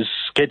on, is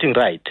getting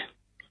right.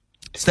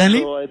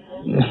 Stanley?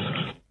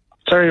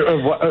 So,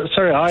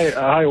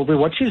 hi, Aubrey.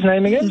 What's his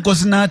name again?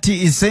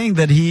 Nkosinathi is saying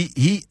that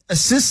he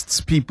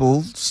assists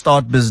people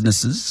start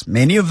businesses.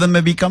 Many of them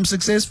have become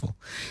successful.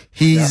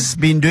 He's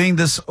been doing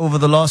this over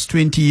the last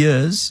 20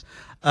 years,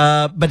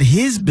 but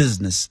his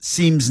business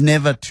seems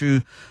never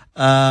to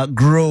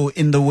grow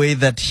in the way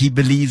that he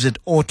believes it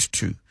ought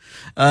to.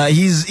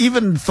 He's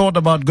even thought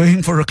about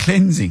going for a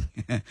cleansing.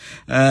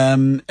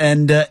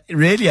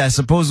 Really, I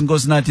suppose,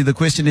 Nkosinathi, the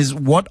question is,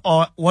 what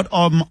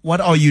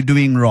are you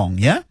doing wrong?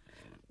 Yeah?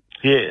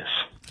 yes.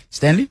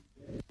 Stanley?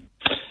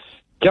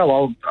 Yeah,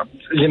 well,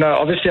 you know,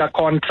 obviously I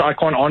can't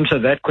answer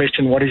that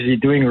question. What is he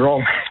doing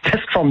wrong?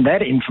 Just from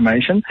that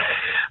information.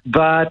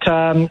 But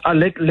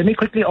let me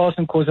quickly ask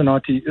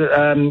Nkosinathi.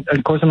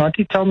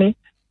 Nkosinathi, tell me,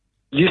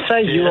 you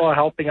say you are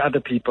helping other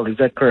people. Is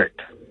that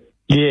correct?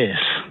 Yes.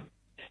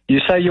 You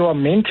say you are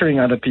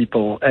mentoring other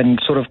people and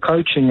sort of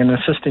coaching and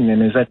assisting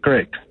them. Is that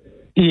correct?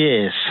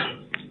 Yes.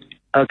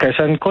 Okay,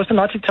 so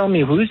Nkosinathi, tell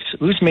me,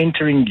 who's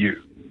mentoring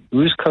you?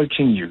 Who's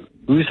coaching you?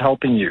 Who's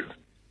helping you?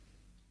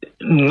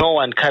 No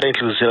one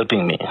currently is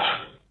helping me.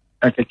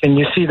 Okay, can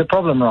you see the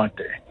problem right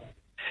there?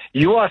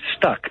 You are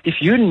stuck. If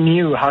you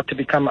knew how to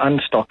become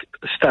stuck,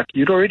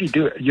 you'd already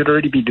do it. You'd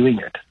already be doing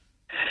it.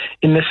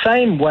 In the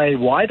same way,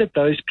 why did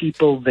those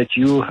people that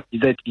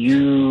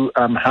you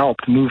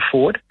helped move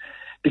forward?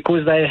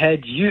 Because they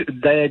had you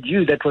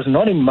that was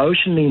not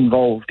emotionally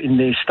involved in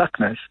their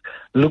stuckness.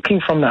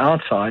 Looking from the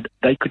outside,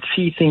 they could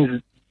see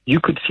things. You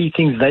could see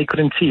things they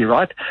couldn't see,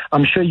 right?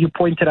 I'm sure you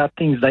pointed out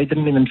things they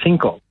didn't even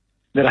think of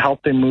that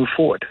helped them move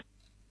forward.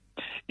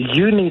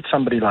 You need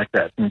somebody like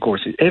that, of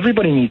course.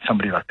 Everybody needs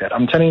somebody like that.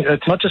 I'm telling you,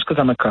 it's not just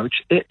because I'm a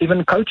coach.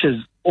 Even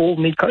coaches all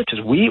need coaches.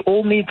 We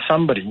all need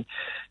somebody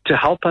to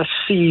help us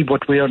see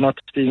what we are not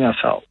seeing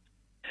ourselves.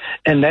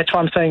 And that's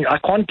why I'm saying I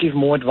can't give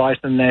more advice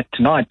than that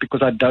tonight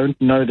because I don't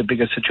know the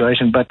bigger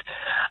situation. But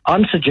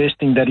I'm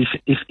suggesting that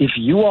if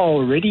you are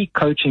already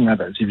coaching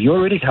others, if you're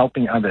already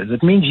helping others,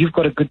 it means you've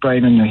got a good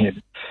brain in your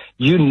head.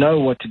 You know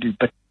what to do.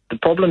 But the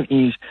problem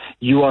is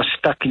you are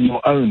stuck in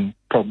your own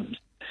problems.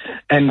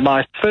 And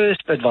my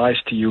first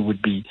advice to you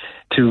would be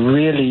to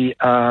really,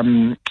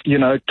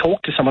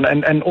 talk to someone.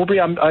 And Aubrey,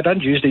 I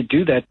don't usually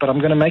do that, but I'm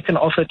going to make an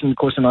offer to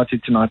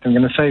Nkosinathi tonight. I'm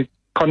going to say,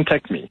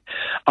 contact me.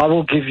 I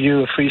will give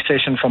you a free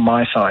session from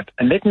my side.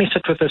 And let me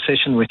sit with a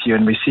session with you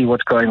and we see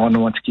what's going on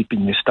and what's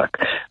keeping you stuck.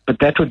 But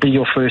that would be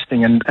your first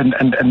thing. And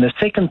the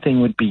second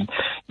thing would be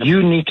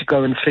you need to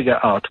go and figure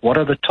out what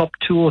are the top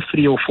 2 or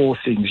 3 or 4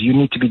 things you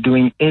need to be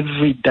doing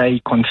every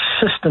day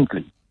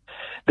consistently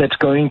that's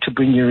going to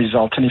bring you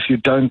results. And if you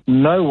don't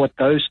know what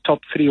those top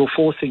 3 or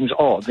 4 things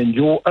are, then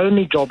your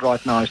only job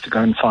right now is to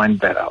go and find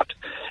that out.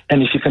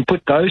 And if you can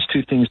put those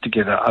 2 things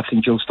together, I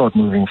think you'll start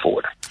moving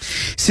forward.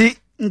 See,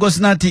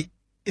 Nkosinathi,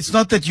 it's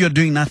not that you're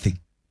doing nothing,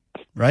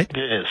 right?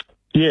 Yes.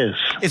 Yes.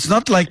 It's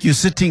not like you're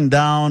sitting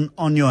down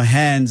on your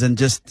hands and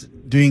just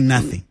doing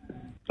nothing.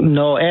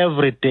 No,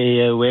 every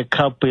day I wake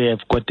up,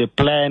 I've got a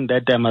plan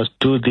that I must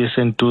do this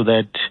and do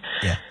that.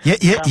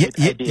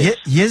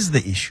 Here's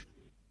the issue.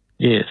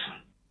 Yes.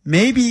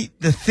 Maybe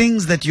the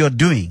things that you're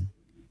doing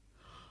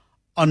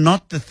are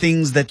not the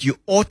things that you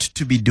ought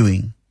to be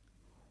doing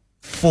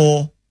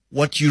for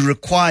what you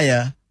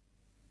require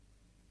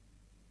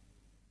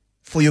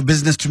for your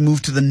business to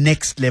move to the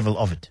next level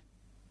of it.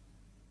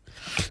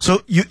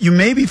 So you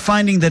may be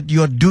finding that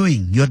you're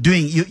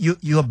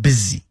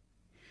busy,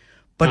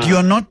 but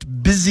you're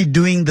not busy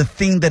doing the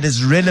thing that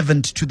is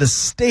relevant to the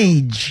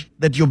stage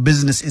that your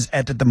business is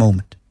at the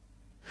moment.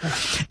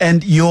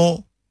 And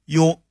your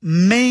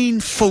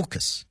main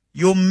focus,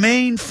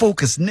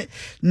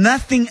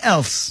 nothing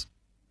else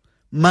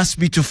must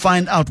be to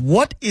find out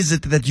what is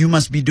it that you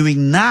must be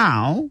doing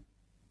now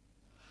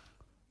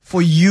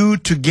for you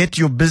to get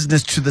your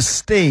business to the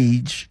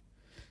stage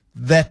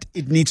that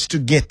it needs to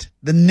get,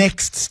 the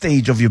next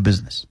stage of your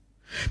business.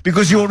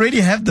 Because you already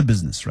have the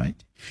business, right?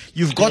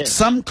 You've got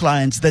some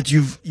clients that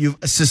you've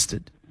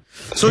assisted.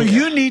 So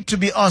you need to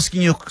be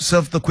asking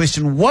yourself the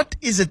question, what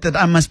is it that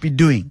I must be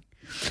doing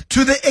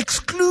to the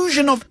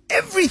exclusion of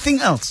everything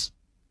else?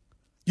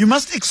 You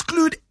must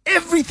exclude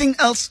everything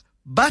else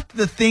but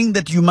the thing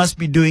that you must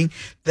be doing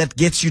that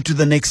gets you to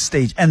the next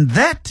stage. And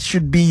that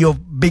should be your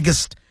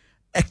biggest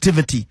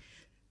activity.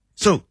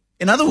 So,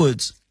 in other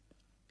words,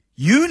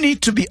 you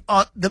need to be,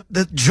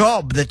 the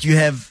job that you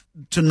have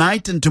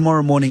tonight and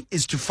tomorrow morning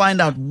is to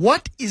find out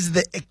what is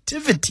the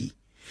activity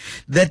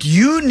that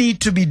you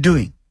need to be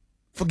doing.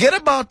 Forget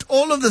about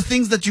all of the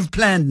things that you've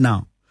planned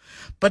now.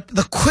 But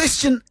the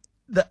question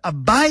the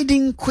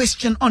abiding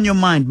question on your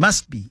mind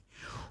must be,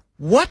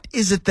 what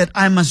is it that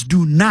I must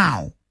do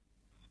now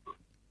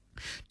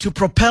to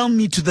propel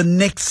me to the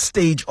next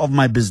stage of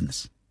my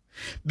business?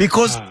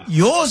 Because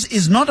yours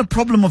is not a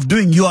problem of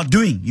doing. You're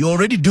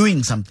already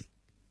doing something.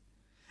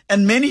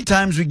 And many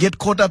times we get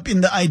caught up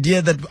in the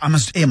idea that I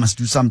must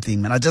do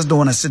something, man. I just don't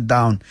want to sit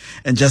down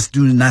and just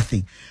do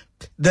nothing.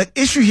 The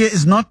issue here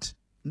is not,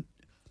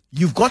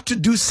 you've got to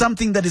do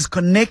something that is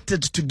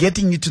connected to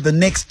getting you to the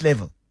next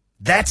level.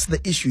 That's the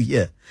issue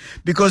here.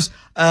 Because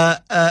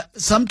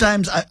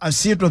sometimes I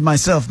see it with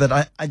myself that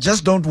I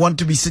just don't want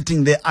to be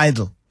sitting there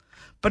idle.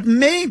 But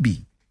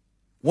maybe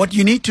what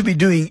you need to be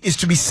doing is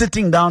to be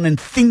sitting down and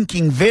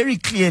thinking very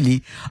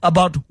clearly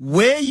about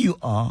where you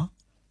are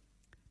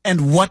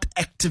and what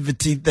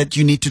activity that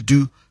you need to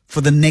do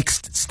for the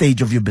next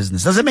stage of your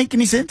business. Does it make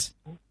any sense?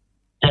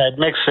 Yeah, it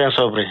makes sense,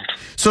 Aubrey.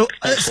 So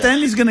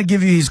Stanley's going to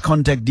give you his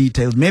contact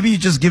details. Maybe you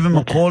just give him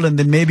a call, and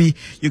then maybe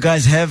you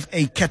guys have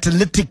a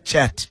catalytic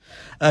chat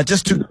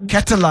just to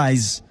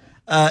catalyze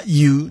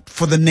you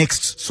for the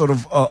next sort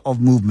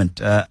of movement.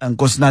 And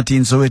Nkosinathi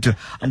in Soweto,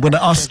 I'm going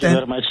to ask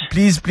Stan,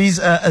 please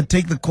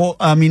take the call.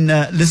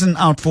 Listen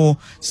out for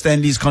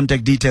Stanley's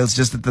contact details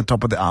just at the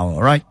top of the hour.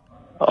 All right.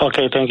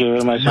 Okay, thank you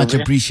very much. Much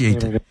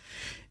appreciated.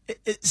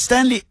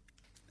 Stanley,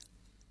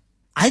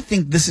 I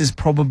think this is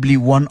probably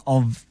one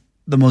of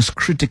the most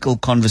critical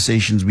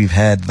conversations we've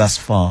had thus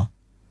far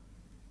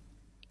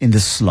in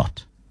this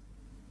slot.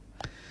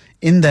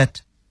 In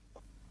that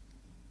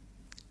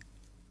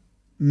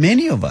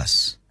many of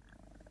us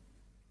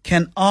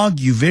can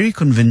argue very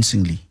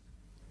convincingly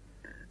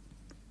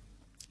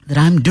that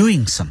I'm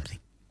doing something.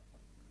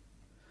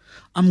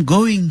 I'm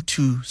going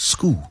to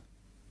school.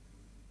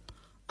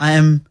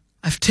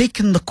 I've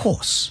taken the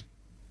course.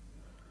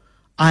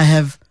 I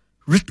have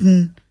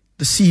written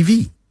the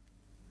CV.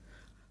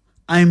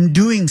 I'm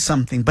doing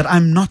something, but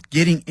I'm not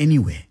getting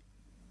anywhere.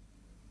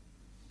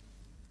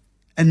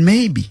 And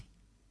maybe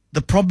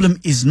the problem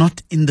is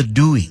not in the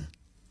doing.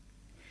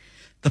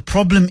 The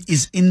problem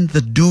is in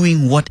the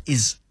doing what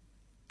is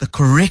the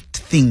correct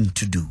thing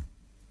to do.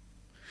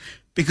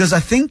 Because I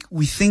think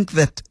we think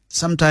that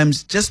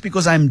sometimes just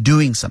because I'm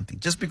doing something,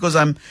 just because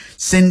I'm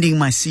sending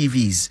my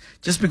CVs,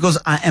 just because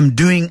I am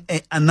doing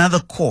another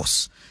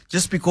course,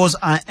 just because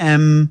I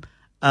am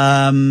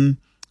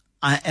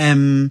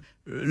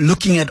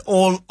looking at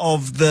all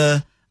of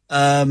the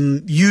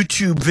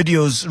YouTube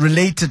videos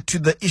related to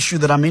the issue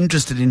that I'm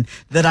interested in,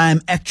 that I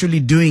am actually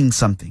doing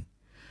something.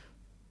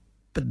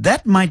 But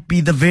that might be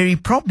the very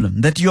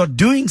problem, that you're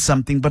doing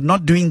something but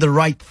not doing the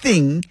right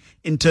thing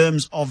in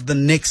terms of the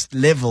next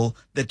level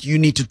that you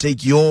need to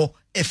take your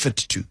effort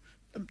to.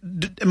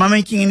 Am I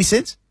making any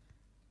sense?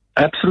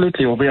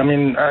 Absolutely, Aubrey. I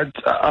mean,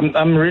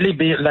 I'm really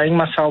laying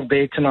myself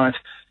bare tonight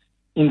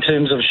in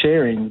terms of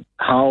sharing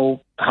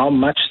how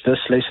much this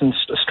lesson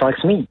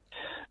strikes me.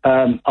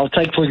 I'll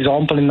take, for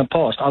example, in the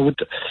past,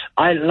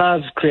 I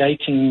love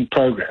creating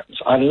programs.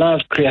 I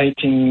love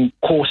creating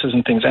courses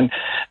and things,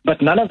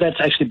 but none of that's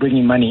actually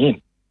bringing money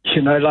in. You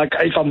know, like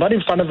if I'm not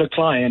in front of a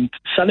client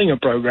selling a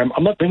program,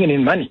 I'm not bringing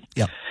in money.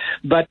 Yeah.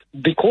 But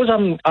because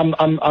I'm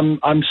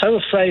so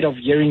afraid of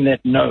hearing that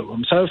no,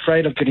 I'm so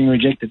afraid of getting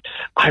rejected,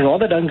 I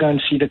rather don't go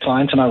and see the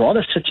clients, and I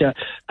rather sit here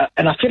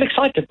and I feel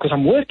excited because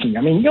I'm working.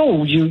 I mean,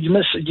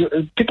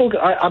 people,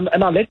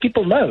 and I let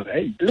people know,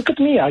 hey, look at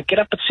me. I get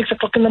up at 6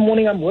 o'clock in the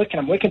morning. I'm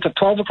working till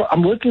 12 o'clock.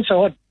 I'm working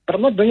so hard, but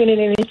I'm not bringing in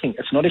anything.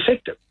 It's not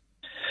effective.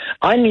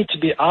 I need to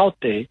be out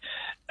there.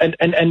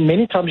 And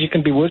many times you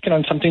can be working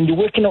on something. You're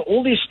working on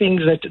all these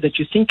things that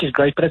you think is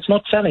great, but it's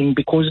not selling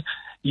because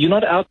you're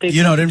not out there.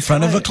 You're not in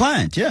front of a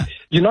client, yeah.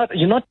 You're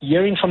not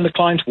hearing from the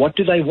clients, what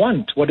do they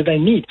want? What do they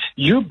need?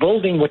 You're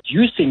building what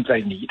you think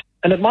they need.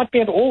 And it might be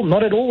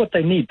not at all what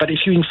they need. But if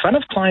you're in front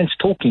of clients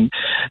talking,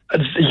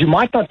 you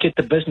might not get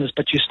the business,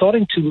 but you're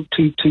starting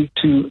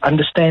to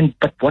understand,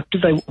 but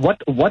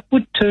what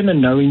would turn a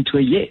no into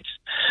a yes?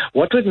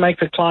 What would make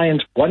the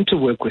client want to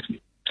work with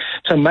me?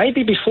 So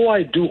maybe before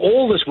I do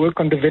all this work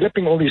on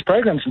developing all these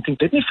programs and things,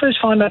 let me first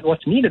find out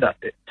what's needed out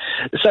there.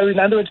 So in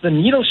other words, the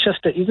needle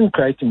shifter isn't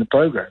creating the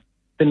program.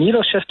 The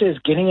needle shifter is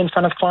getting in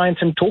front of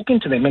clients and talking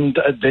to them, and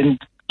then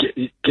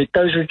get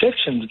those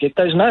rejections, get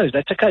those no's.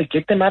 That's okay.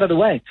 Get them out of the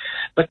way.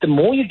 But the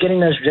more you're getting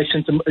those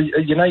rejections,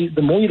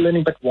 the more you're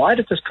learning, but why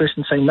did this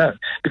person say no?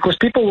 Because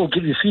people will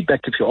give you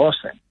feedback if you ask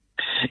them.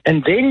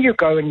 And then you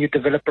go and you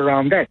develop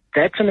around that.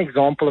 That's an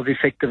example of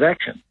effective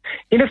action.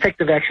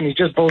 Ineffective action is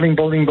just building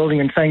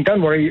and saying,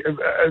 don't worry,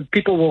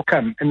 people will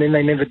come, and then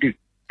they never do.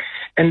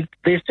 And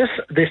there's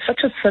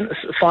such a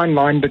fine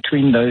line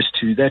between those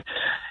two that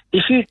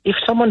if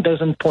someone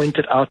doesn't point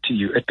it out to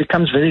you, it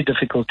becomes very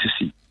difficult to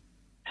see.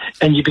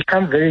 And you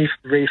become very,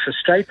 very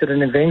frustrated,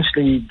 and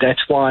eventually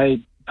that's why,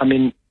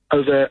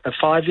 over a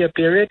 5-year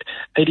period,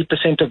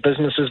 80% of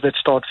businesses that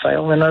start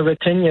fail. And over a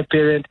 10-year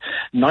period,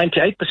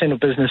 98% of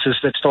businesses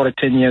that started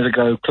 10 years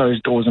ago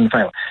close doors and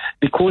fail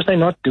because they're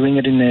not doing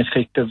it in an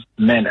effective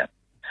manner.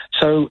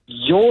 So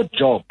your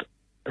job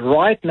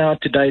right now,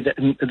 today,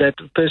 that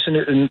person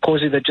in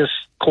Kosi that just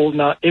called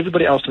now,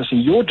 everybody else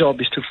listening, your job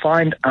is to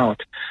find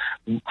out,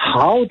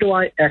 how do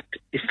I act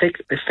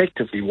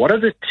effectively? What are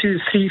the 2,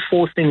 3,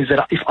 4 things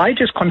that if I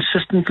just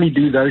consistently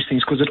do those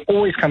things, because it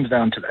always comes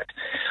down to that,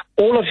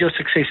 all of your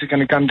success is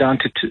going to come down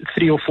to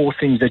 3 or 4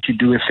 things that you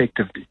do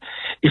effectively.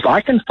 If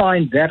I can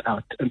find that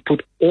out and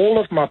put all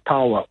of my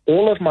power,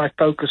 all of my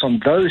focus on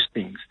those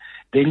things,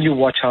 then you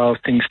watch how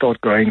things start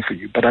growing for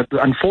you. But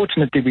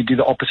unfortunately, we do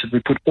the opposite.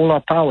 We put all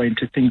our power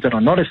into things that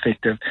are not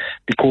effective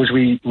because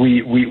we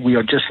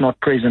are just not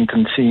present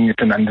and seeing it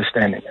and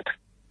understanding it.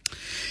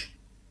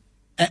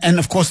 And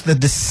of course, the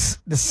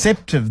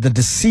deceptive, the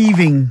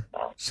deceiving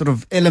sort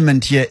of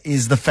element here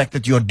is the fact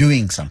that you're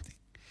doing something.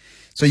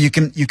 So you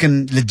can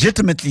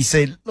legitimately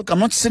say, look, I'm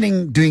not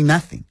sitting doing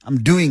nothing.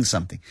 I'm doing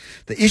something.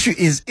 The issue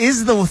is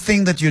the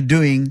thing that you're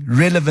doing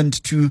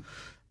relevant to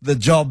the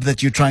job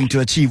that you're trying to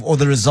achieve or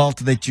the result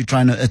that you're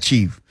trying to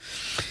achieve?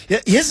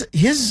 It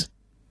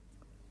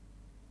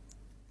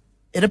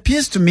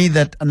appears to me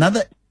that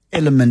another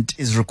element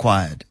is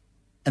required,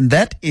 and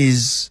that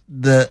is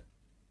the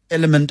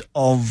element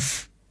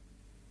of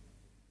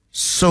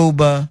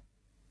sober,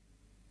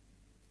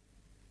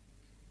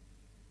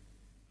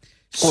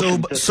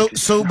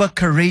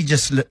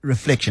 courageous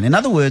reflection. In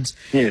other words,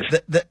 yes.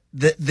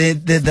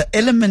 the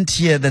element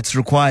here that's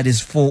required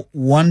is for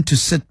one to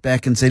sit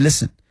back and say,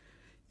 listen,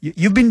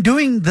 you've been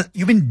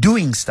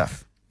doing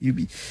stuff.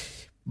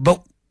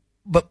 But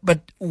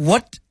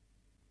what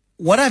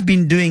I've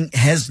been doing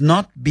has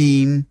not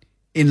been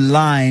in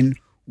line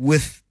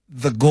with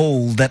the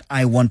goal that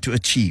I want to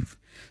achieve.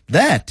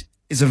 That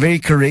is a very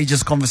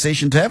courageous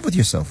conversation to have with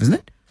yourself, isn't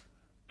it?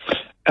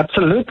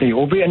 Absolutely,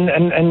 Aubrey,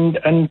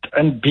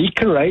 and be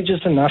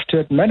courageous enough to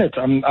admit it.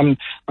 I'm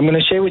going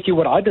to share with you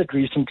what I did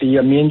recently.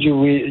 Me and you,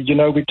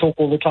 we talk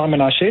all the time,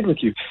 and I shared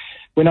with you.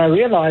 When I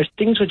realized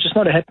things were just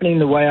not happening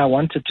the way I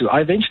wanted to, I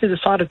eventually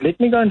decided, let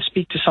me go and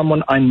speak to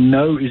someone I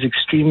know is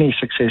extremely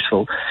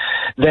successful,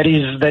 that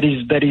is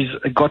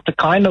got the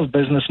kind of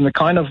business and the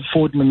kind of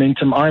forward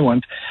momentum I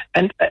want.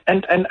 And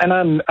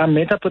I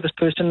met up with this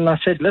person and I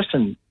said,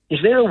 listen, is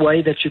there a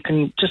way that you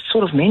can just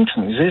sort of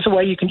mentor me? Is there a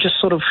way you can just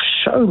sort of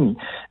show me?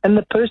 And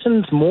the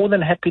person's more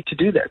than happy to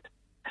do that.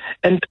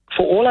 And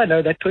for all I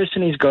know, that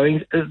person is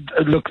going,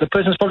 look, the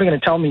person's probably going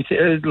to tell me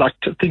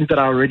things that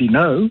I already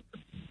know,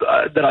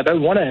 that I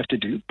don't want to have to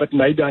do, but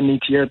maybe I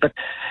need to hear it. But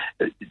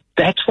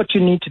that's what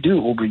you need to do,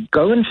 Aubrey.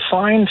 Go and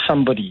find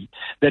somebody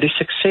that is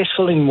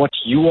successful in what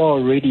you are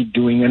already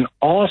doing and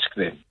ask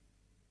them,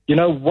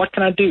 what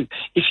can I do?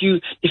 If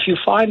you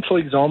find, for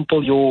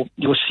example, your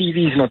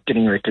CV is not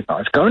getting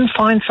recognized, go and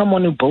find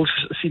someone who builds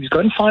CVs. Go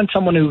and find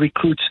someone who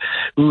recruits,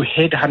 who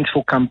headhunts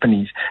for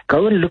companies.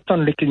 Go and look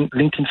on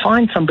LinkedIn.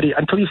 Find somebody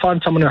until you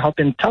find someone who help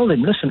and tell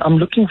them, listen, I'm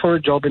looking for a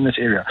job in this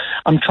area.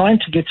 I'm trying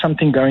to get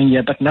something going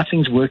here, but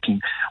nothing's working.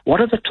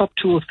 What are the top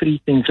 2 or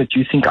 3 things that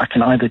you think I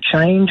can either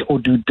change or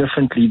do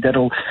differently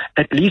that'll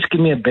at least give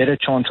me a better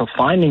chance of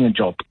finding a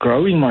job,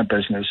 growing my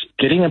business,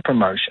 getting a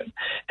promotion?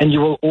 And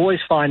you will always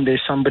find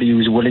there's somebody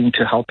who's willing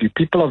to help you.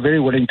 People are very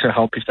willing to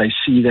help if they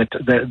see that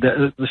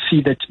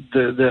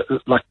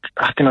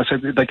how can I say,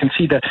 they can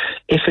see the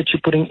effort you're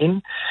putting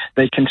in.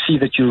 They can see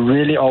that you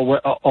really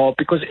are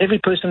because every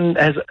person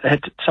has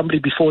had somebody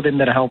before them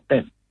that helped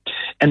them.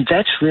 And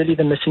that's really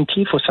the missing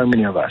key for so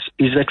many of us,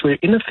 is that we're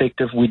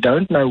ineffective, we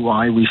don't know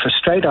why, we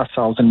frustrate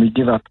ourselves and we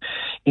give up,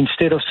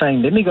 instead of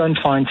saying, let me go and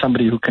find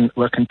somebody who can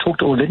talk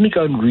to, or let me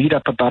go and read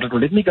up about it, or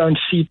let me go and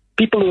see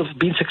people who have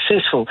been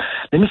successful.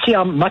 Let me see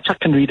how much I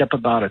can read up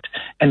about it.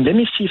 And let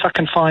me see if I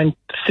can find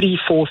 3,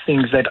 4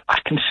 things that I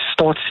can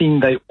start seeing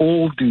they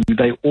all do,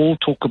 they all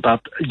talk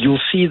about.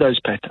 You'll see those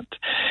patterns.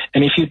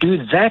 And if you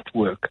do that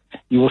work,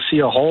 you will see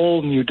a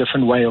whole new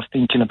different way of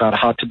thinking about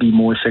how to be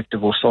more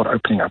effective or start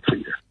opening up for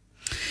you.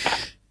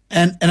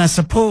 And I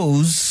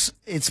suppose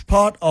it's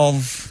part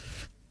of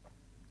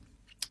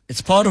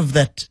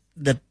that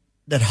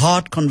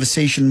hard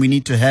conversation we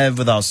need to have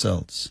with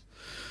ourselves.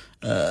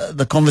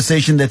 The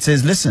conversation that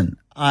says, listen,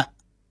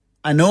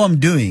 I know I'm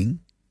doing,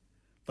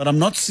 but I'm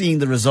not seeing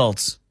the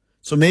results.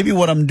 So maybe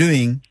what I'm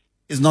doing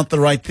is not the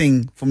right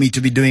thing for me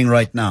to be doing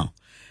right now.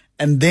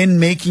 And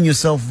then making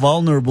yourself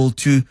vulnerable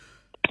to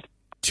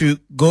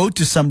go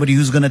to somebody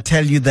who's going to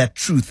tell you that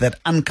truth, that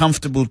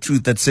uncomfortable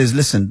truth that says,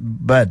 listen,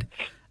 bud,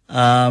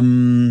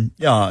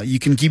 you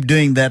can keep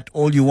doing that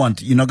all you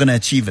want. You're not going to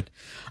achieve it.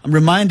 I'm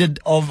reminded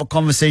of a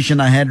conversation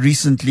I had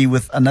recently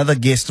with another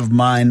guest of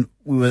mine.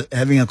 We were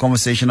having a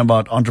conversation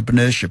about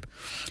entrepreneurship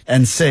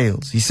and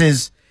sales. He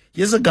says,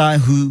 here's a guy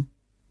who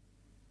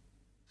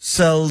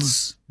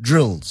sells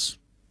drills,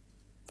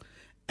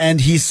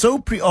 and he's so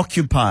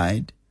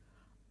preoccupied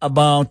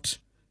about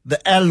the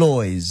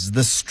alloys,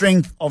 the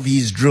strength of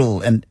his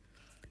drill,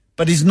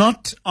 but he's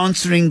not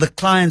answering the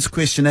client's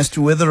question as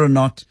to whether or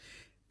not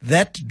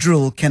that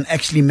drill can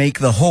actually make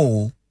the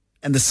hole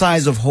and the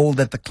size of hole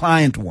that the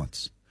client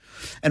wants.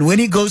 And when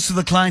he goes to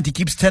the client, he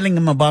keeps telling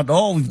him about,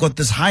 we've got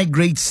this high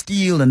grade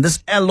steel and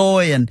this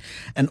alloy and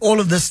all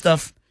of this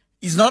stuff.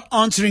 He's not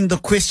answering the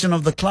question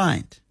of the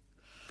client.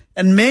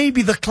 And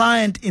maybe the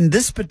client in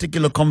this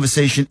particular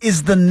conversation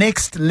is the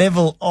next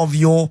level of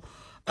your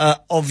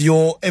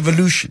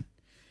evolution.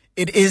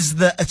 It is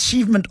the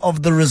achievement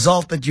of the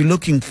result that you're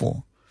looking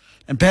for.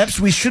 And perhaps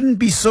we shouldn't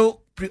be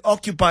so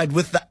preoccupied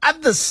with the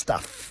other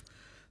stuff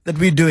that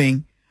we're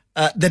doing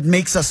that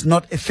makes us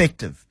not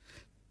effective.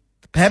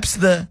 Perhaps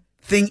the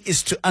thing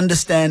is to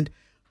understand,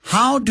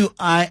 how do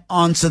I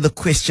answer the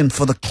question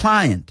for the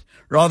client,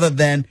 rather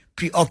than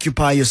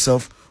preoccupy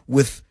yourself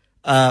with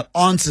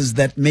answers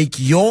that make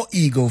your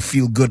ego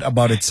feel good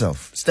about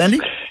itself. Stanley?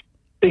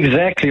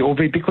 Exactly,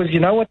 Aubrey, because you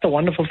know what the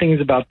wonderful thing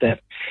is about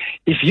that?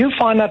 If you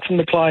find out from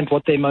the client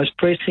what their most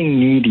pressing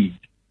need is,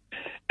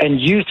 and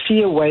you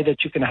see a way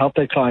that you can help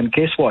that client,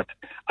 guess what?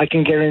 I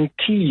can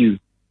guarantee you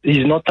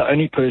he's not the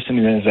only person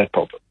who has that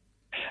problem.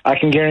 I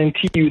can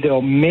guarantee you there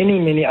are many,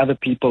 many other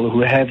people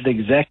who have the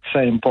exact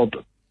same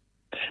problem.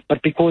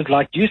 But because,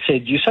 like you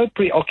said, you're so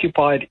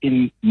preoccupied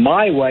in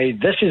my way,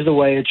 this is the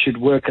way it should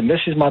work, and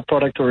this is my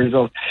product or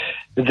result,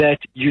 that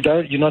you're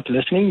not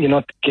listening, you're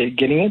not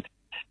getting it,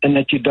 and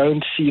that you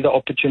don't see the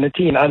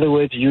opportunity. In other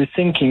words, you're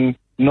thinking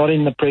not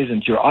in the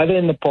present. You're either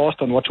in the past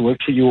on what's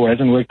worked for you or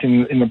hasn't worked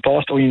in the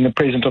past, or in the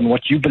present on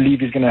what you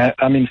believe is going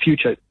to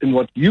future, in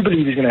what you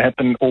believe is going to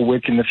happen or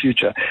work in the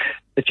future.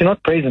 But you're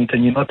not present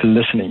and you're not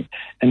listening.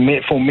 And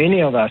for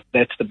many of us,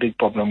 that's the big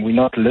problem. We're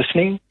not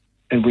listening.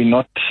 And we're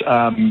not.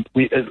 I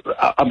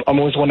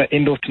always want to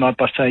end off tonight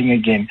by saying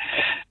again,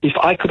 if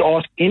I could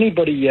ask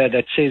anybody here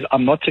that says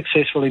I'm not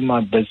successful in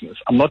my business,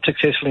 I'm not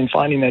successful in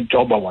finding that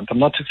job I want, I'm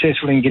not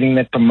successful in getting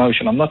that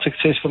promotion, I'm not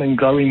successful in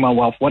growing my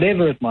wealth,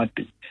 whatever it might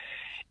be.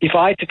 If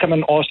I had to come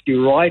and ask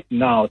you right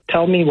now,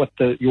 tell me what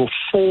your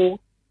 4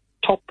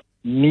 top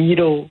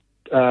needle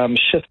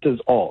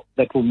shifters are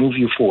that will move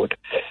you forward.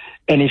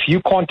 And if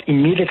you can't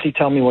immediately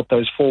tell me what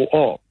those 4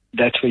 are,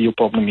 that's where your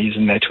problem is,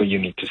 and that's where you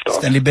need to start.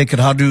 Stanley Beckett,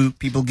 how do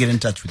people get in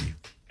touch with you?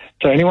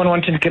 So anyone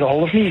wanting to get a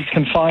hold of me, you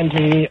can find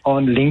me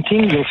on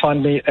LinkedIn. You'll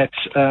find me at,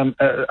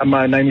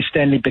 my name is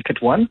Stanley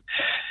Beckett1.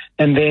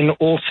 And then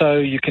also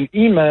you can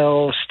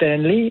email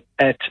Stanley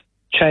at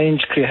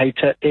Change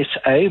Creator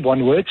SA,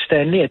 one word,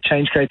 Stanley at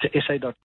changecreatorsa.com.